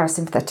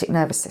parasympathetic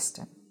nervous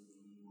system,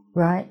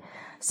 right?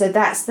 So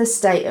that's the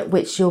state at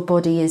which your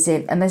body is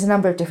in. And there's a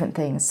number of different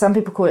things. Some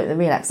people call it the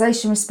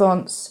relaxation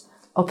response,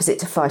 opposite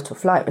to fight or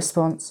flight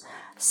response.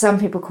 Some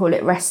people call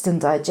it rest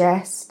and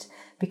digest,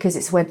 because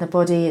it's when the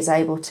body is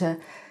able to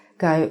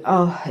go,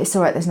 oh, it's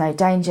all right, there's no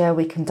danger,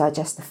 we can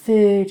digest the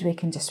food, we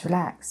can just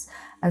relax.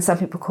 And some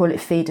people call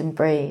it feed and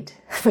breed,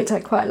 which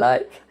I quite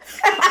like.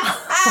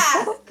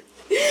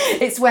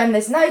 It's when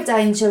there's no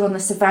danger on the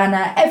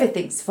savannah,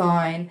 everything's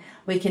fine,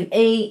 we can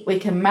eat, we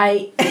can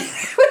mate,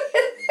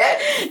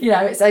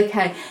 it's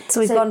okay. So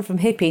we've gone from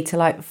hippie to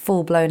like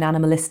full-blown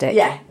animalistic.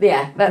 Yeah,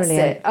 that's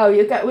Brilliant. It. Oh,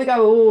 we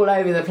go all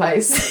over the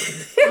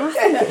place. I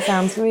think it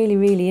sounds really,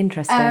 really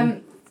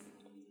interesting.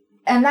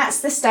 And that's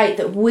the state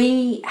that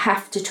we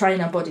have to train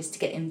our bodies to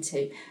get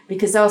into,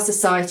 because our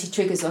society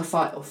triggers our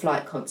fight or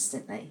flight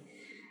constantly.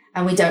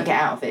 And we don't get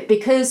out of it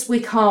because we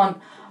can't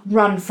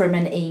run from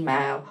an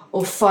email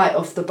or fight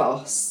off the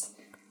boss,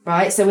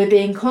 right? So we're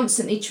being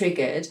constantly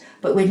triggered,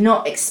 but we're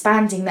not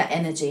expanding that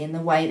energy in the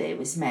way that it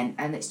was meant,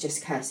 and it's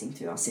just coursing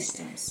through our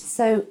systems.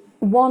 So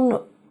one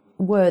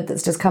word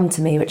that's just come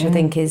to me, which I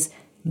think is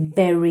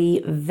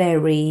very,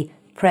 very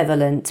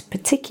prevalent,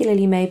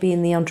 particularly maybe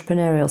in the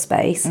entrepreneurial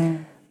space,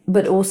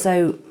 but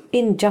also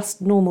in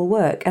just normal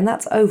work, and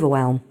that's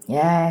overwhelm.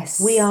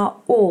 Yes. We are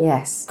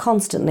all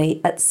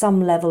constantly at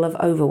some level of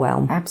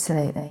overwhelm.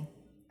 Absolutely.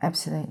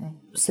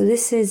 So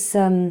this is,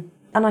 and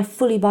I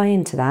fully buy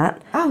into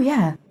that. Oh,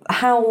 yeah.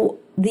 How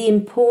the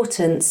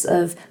importance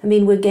of,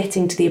 we're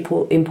getting to the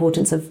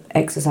importance of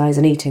exercise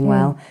and eating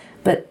well,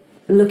 but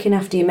looking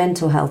after your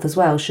mental health as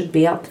well should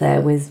be up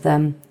there with,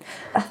 I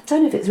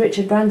don't know if it's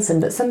Richard Branson,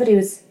 but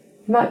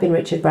it might have been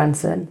Richard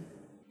Branson.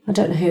 I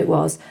don't know who it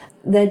was.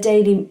 Their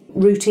daily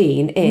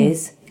routine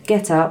is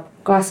get up,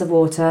 glass of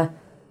water,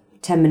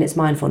 10 minutes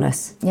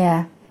mindfulness.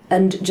 Yeah.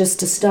 And just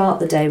to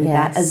start the day with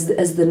that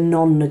as the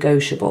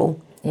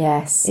non-negotiable.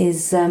 Yes.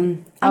 Is,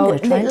 I'm going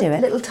to try and do it.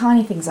 Little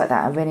tiny things like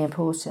that are really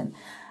important.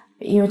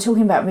 You were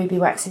talking about Ruby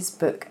Wax's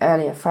book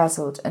earlier,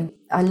 Frazzled, and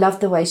I love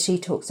the way she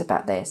talks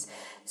about this.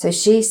 So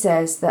she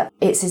says that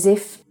it's as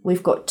if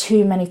we've got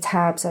too many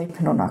tabs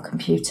open on our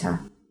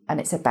computer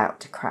and it's about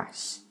to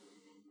crash.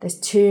 There's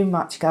too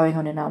much going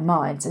on in our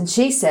minds. And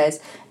she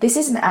says, this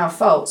isn't our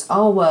fault.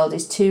 Our world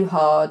is too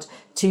hard,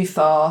 too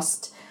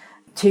fast,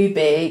 too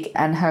big.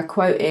 And her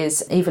quote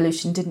is,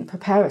 evolution didn't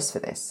prepare us for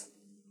this.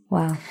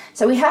 Wow.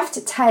 So we have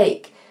to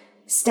take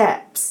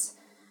steps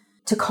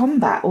to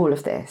combat all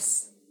of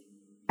this.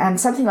 And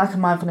something like a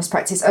mindfulness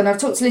practice, and I've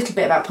talked a little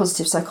bit about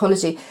positive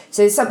psychology.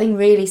 So it's something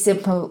really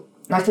simple,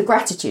 like a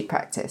gratitude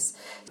practice.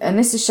 And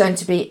this is shown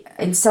to be,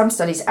 in some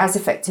studies, as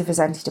effective as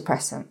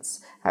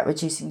antidepressants at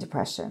reducing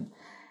depression.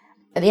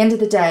 At the end of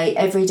the day,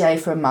 every day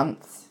for a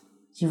month,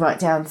 you write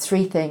down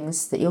 3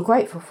 things that you're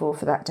grateful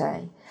for that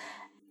day.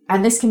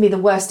 And this can be the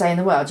worst day in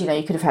the world. You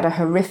could have had a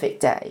horrific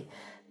day,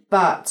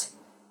 but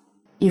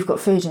you've got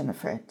food in the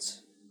fridge.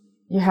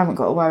 You haven't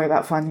got to worry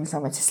about finding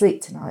somewhere to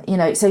sleep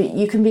tonight. So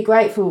you can be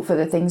grateful for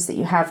the things that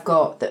you have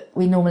got that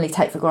we normally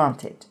take for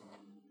granted,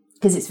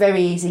 because it's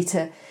very easy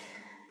to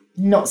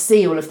not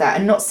see all of that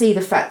and not see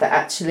the fact that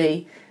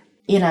actually,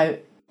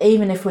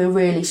 even if we're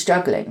really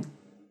struggling,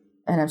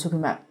 and I'm talking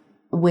about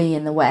we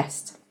in the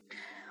West,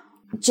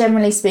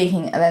 generally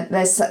speaking,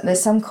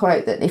 there's some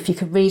quote that if you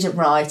can read and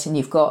write and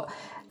you've got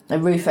a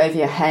roof over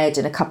your head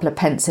and a couple of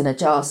pence in a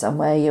jar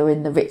somewhere, you're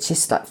in the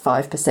richest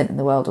 5% in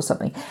the world or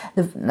something.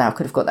 Now I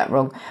could have got that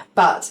wrong,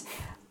 but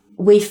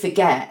we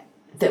forget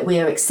that we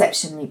are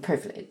exceptionally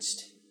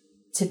privileged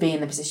to be in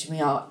the position we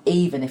are,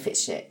 even if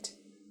it's shit.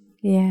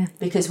 Yeah.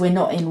 Because we're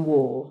not in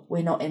war,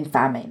 we're not in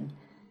famine,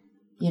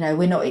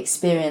 we're not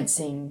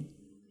experiencing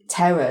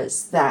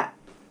terrors that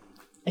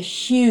a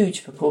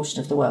huge proportion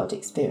of the world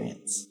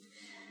experience.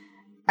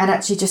 And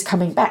actually just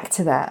coming back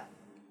to that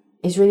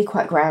is really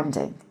quite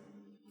grounding.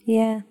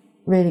 Yeah.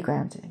 Really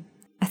grounding.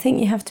 I think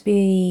you have to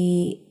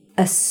be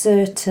a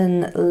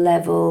certain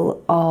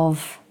level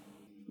of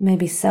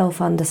maybe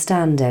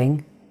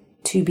self-understanding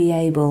to be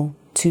able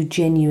to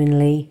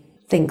genuinely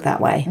think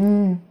that way.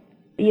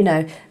 You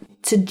know,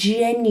 to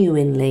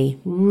genuinely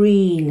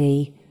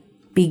really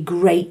be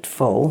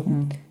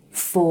grateful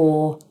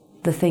for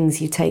the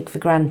things you take for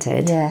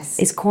granted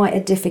is quite a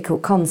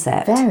difficult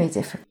concept. Very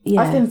difficult.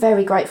 Yeah. I've been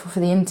very grateful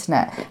for the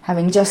internet,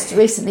 having just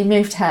recently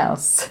moved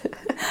house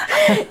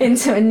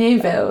into a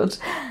new build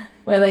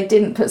where they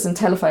didn't put some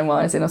telephone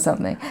wires in or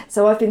something.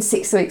 So I've been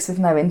 6 weeks with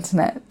no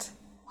internet.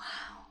 Wow.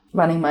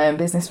 Running my own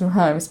business from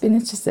home. It's been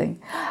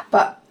interesting.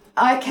 But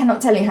I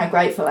cannot tell you how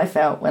grateful I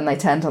felt when they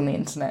turned on the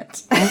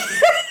internet.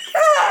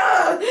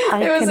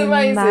 It was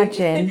amazing.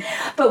 Imagine.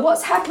 But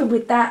what's happened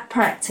with that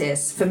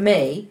practice for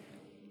me,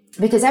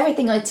 because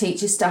everything I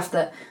teach is stuff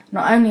that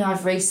not only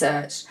I've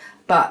researched,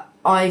 but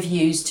I've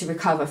used to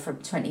recover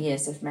from 20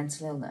 years of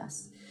mental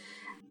illness.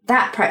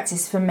 That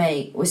practice for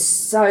me was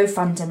so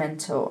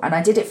fundamental, and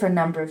I did it for a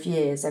number of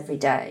years every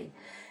day,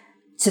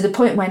 to the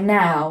point where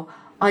now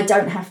I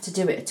don't have to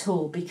do it at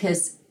all,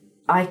 because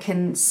I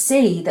can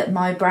see that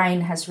my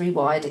brain has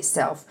rewired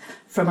itself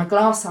from a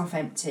glass half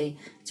empty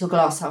to a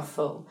glass half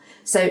full.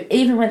 So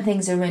even when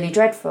things are really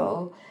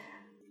dreadful,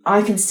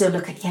 I can still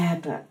look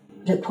at, but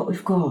look what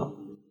we've got.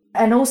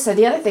 And also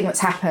the other thing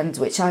that's happened,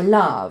 which I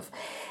love,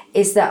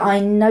 is that I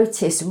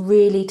notice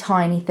really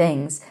tiny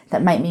things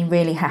that make me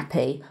really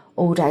happy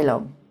all day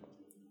long.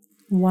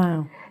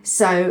 Wow.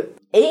 So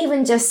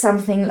even just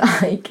something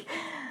like,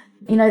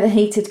 the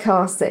heated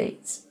car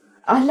seats.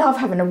 I love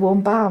having a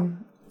warm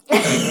bum.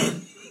 It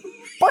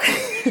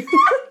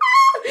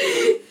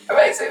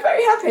makes me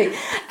very happy.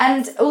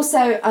 And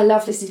also I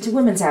love listening to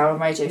Women's Hour on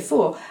Radio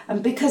 4.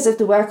 And because of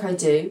the work I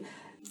do,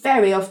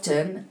 very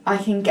often I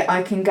can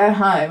go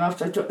home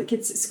after I've dropped the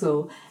kids at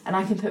school and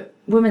I can put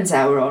Women's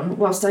Hour on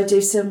whilst I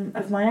do some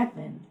of my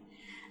admin.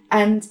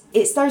 And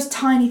it's those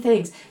tiny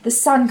things, the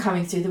sun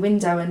coming through the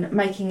window and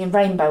making a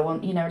rainbow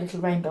on, a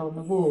little rainbow on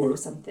the wall or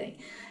something.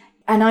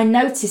 And I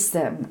notice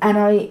them and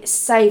I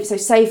save. So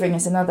savouring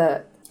is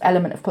another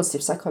element of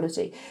positive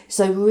psychology.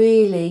 So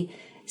really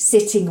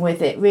sitting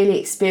with it, really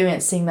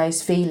experiencing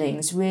those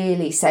feelings,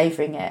 really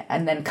savouring it,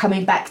 and then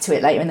coming back to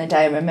it later in the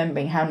day and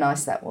remembering how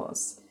nice that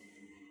was.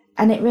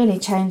 And it really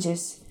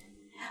changes.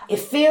 It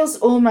feels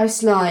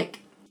almost like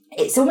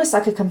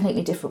a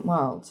completely different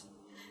world.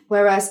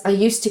 Whereas I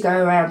used to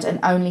go around and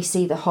only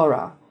see the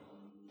horror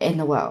in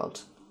the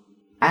world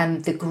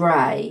and the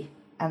grey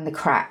and the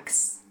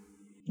cracks.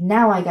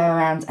 Now I go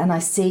around and I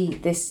see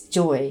this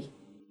joy.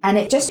 And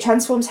it just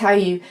transforms how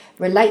you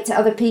relate to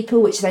other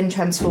people, which then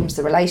transforms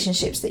the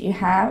relationships that you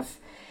have.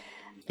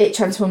 It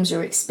transforms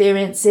your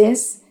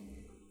experiences,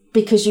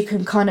 because you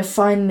can kind of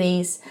find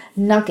these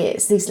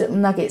little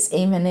nuggets,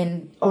 even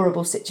in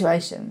horrible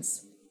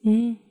situations.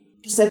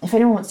 So if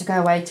anyone wants to go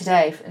away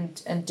today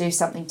and do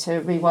something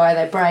to rewire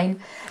their brain,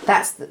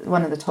 that's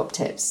one of the top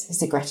tips, is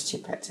the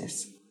gratitude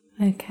practice.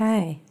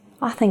 Okay.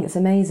 I think it's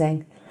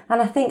amazing.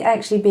 And I think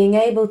actually being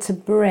able to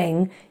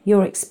bring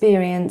your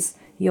experience,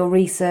 your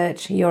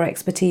research, your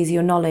expertise,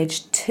 your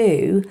knowledge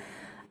to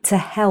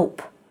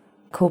help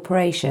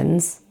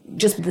corporations,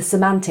 just the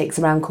semantics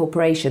around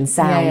corporations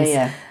sounds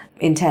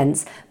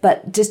intense,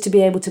 but just to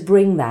be able to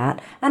bring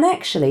that, and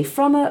actually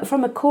from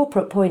a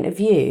corporate point of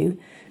view,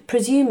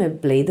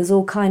 presumably there's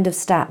all kind of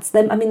stats.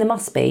 There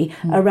must be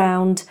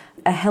around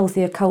a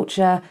healthier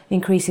culture,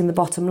 increasing the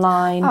bottom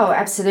line. Oh,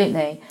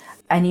 absolutely.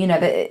 And,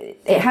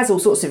 it has all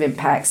sorts of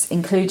impacts,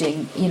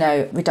 including,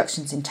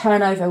 reductions in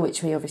turnover,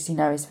 which we obviously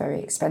know is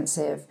very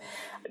expensive.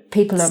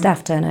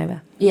 Staff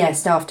turnover. Yeah,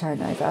 staff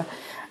turnover.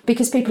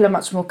 Because people are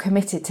much more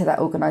committed to that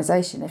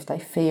organisation if they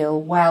feel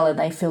well and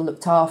they feel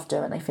looked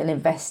after and they feel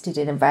invested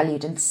in and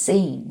valued and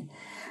seen.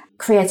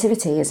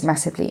 Creativity is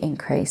massively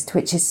increased,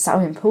 which is so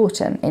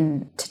important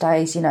in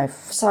today's,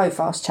 so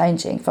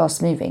fast-changing,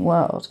 fast-moving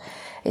world.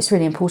 It's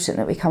really important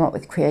that we come up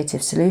with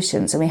creative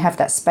solutions and we have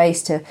that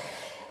space to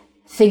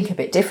think a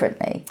bit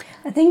differently.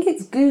 I think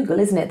it's Google,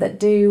 isn't it, that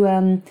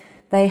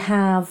they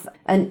have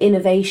an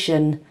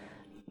innovation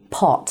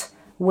pot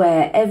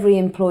where every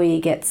employee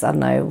gets,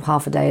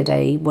 half a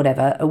day,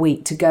 whatever, a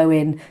week to go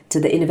in to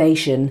the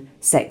innovation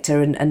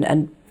sector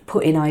and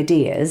put in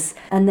ideas,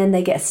 and then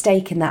they get a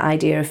stake in that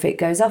idea if it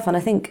goes off. And I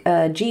think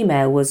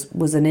Gmail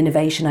was an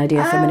innovation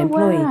idea from an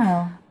employee.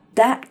 Wow.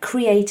 That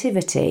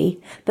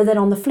creativity, but then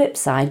on the flip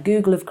side,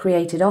 Google have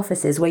created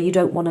offices where you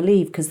don't want to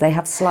leave because they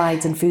have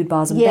slides and food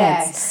bars and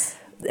beds.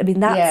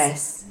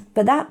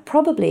 But that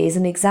probably is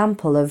an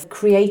example of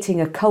creating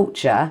a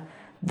culture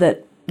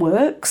that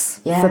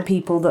works for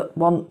people that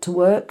want to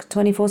work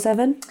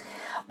 24/7.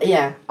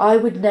 Yeah, I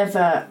would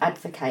never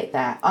advocate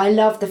that. I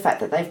love the fact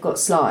that they've got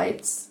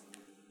slides.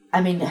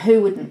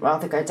 Who wouldn't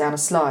rather go down a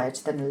slide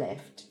than a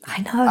lift?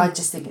 I know. I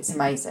just think it's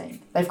amazing.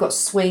 They've got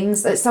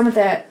swings. Some of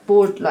their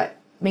board,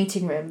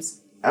 meeting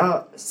rooms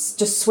are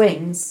just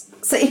swings.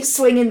 So you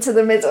swing into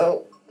the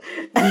middle.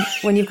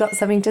 When you've got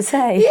something to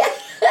say.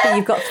 But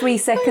you've got 3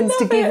 seconds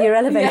to give your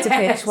elevator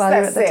pitch while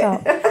you're at the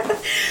top.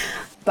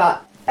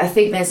 But I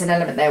think there's an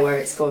element there where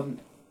it's gone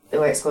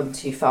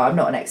too far. I'm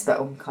not an expert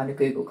on kind of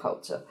Google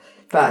culture,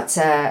 but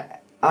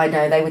I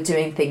know they were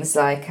doing things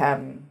like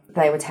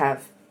they would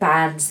have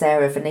bands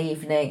there of an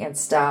evening and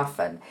stuff,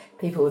 and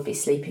people would be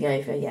sleeping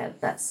over. Yeah,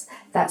 that's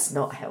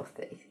not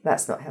healthy.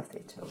 That's not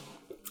healthy at all.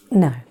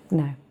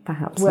 No,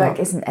 perhaps Work not.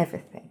 isn't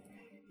everything.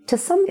 To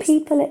some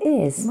people it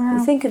is. Well,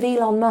 You think of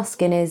Elon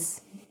Musk in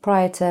his,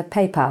 prior to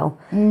PayPal,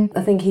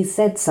 I think he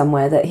said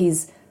somewhere that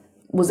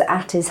was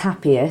at his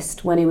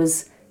happiest when he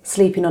was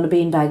sleeping on a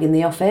beanbag in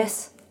the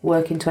office,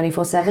 working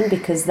 24/7,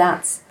 because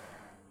that's...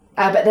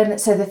 But then,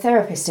 so the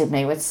therapist in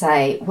me would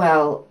say,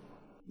 well,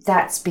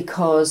 that's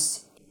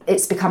because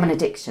it's become an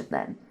addiction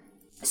then.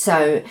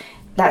 So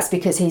that's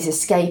because he's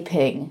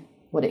escaping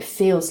what it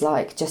feels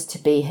like just to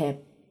be here.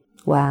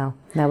 Wow,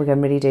 now we're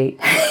going really deep.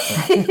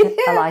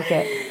 I like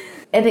it.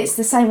 And it's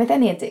the same with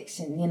any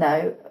addiction, you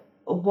know.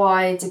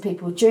 Why do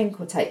people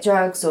drink or take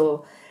drugs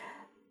or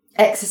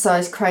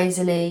exercise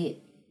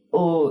crazily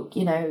or,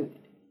 you know,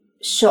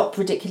 shop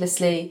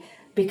ridiculously?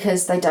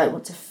 Because they don't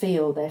want to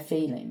feel their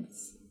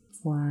feelings.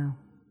 Wow.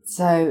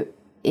 So,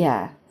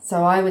 yeah.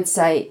 So I would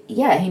say,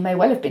 yeah, he may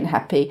well have been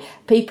happy.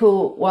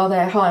 People, while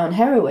they're high on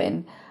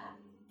heroin,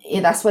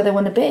 that's where they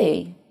want to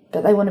be.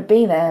 But they want to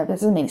be there. That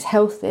doesn't mean it's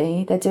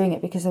healthy. They're doing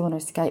it because they want to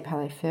escape how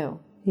they feel.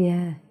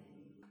 Yeah.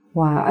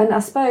 Wow. And I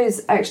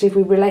suppose, actually, if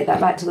we relate that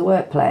back to the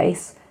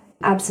workplace,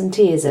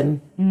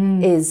 absenteeism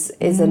is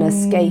an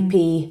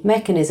escapee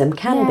mechanism,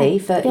 can be,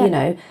 for, you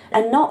know,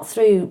 and not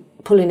through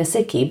pulling a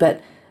sickie,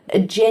 but a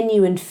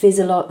genuine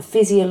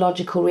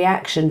physiological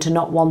reaction to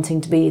not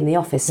wanting to be in the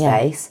office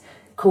space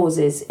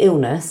causes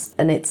illness.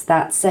 And it's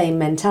that same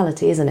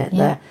mentality, isn't it?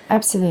 Yeah, the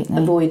absolutely.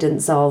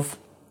 avoidance of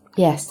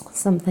Yes.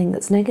 something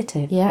that's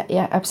negative.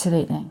 Yeah,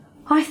 absolutely.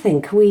 I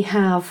think we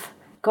have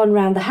gone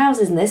round the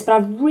houses in this, but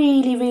I've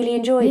really, really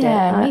enjoyed it.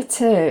 Yeah, me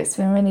too. It's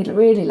been really,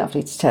 really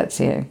lovely to chat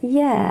to you.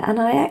 Yeah, and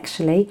I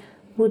actually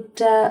would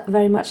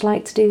very much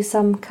like to do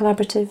some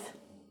collaborative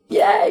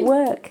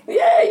work.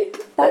 Yay!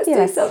 Let's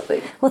do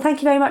something. Well,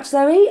 thank you very much,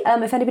 Zoe.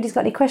 If anybody's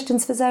got any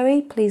questions for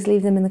Zoe, please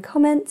leave them in the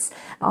comments.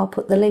 I'll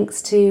put the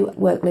links to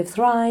Work, Live,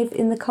 Thrive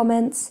in the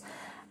comments.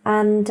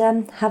 And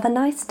have a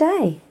nice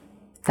day.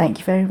 Thank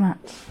you very much.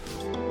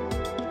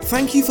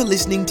 Thank you for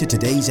listening to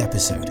today's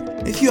episode.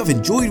 If you have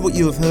enjoyed what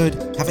you have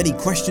heard, have any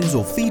questions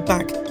or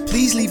feedback,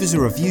 please leave us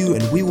a review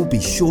and we will be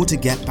sure to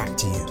get back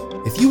to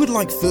you. If you would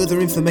like further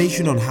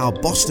information on how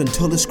Boston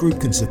Tullis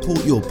Group can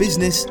support your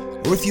business,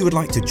 or if you would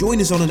like to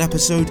join us on an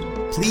episode,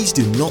 please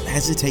do not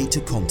hesitate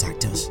to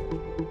contact us.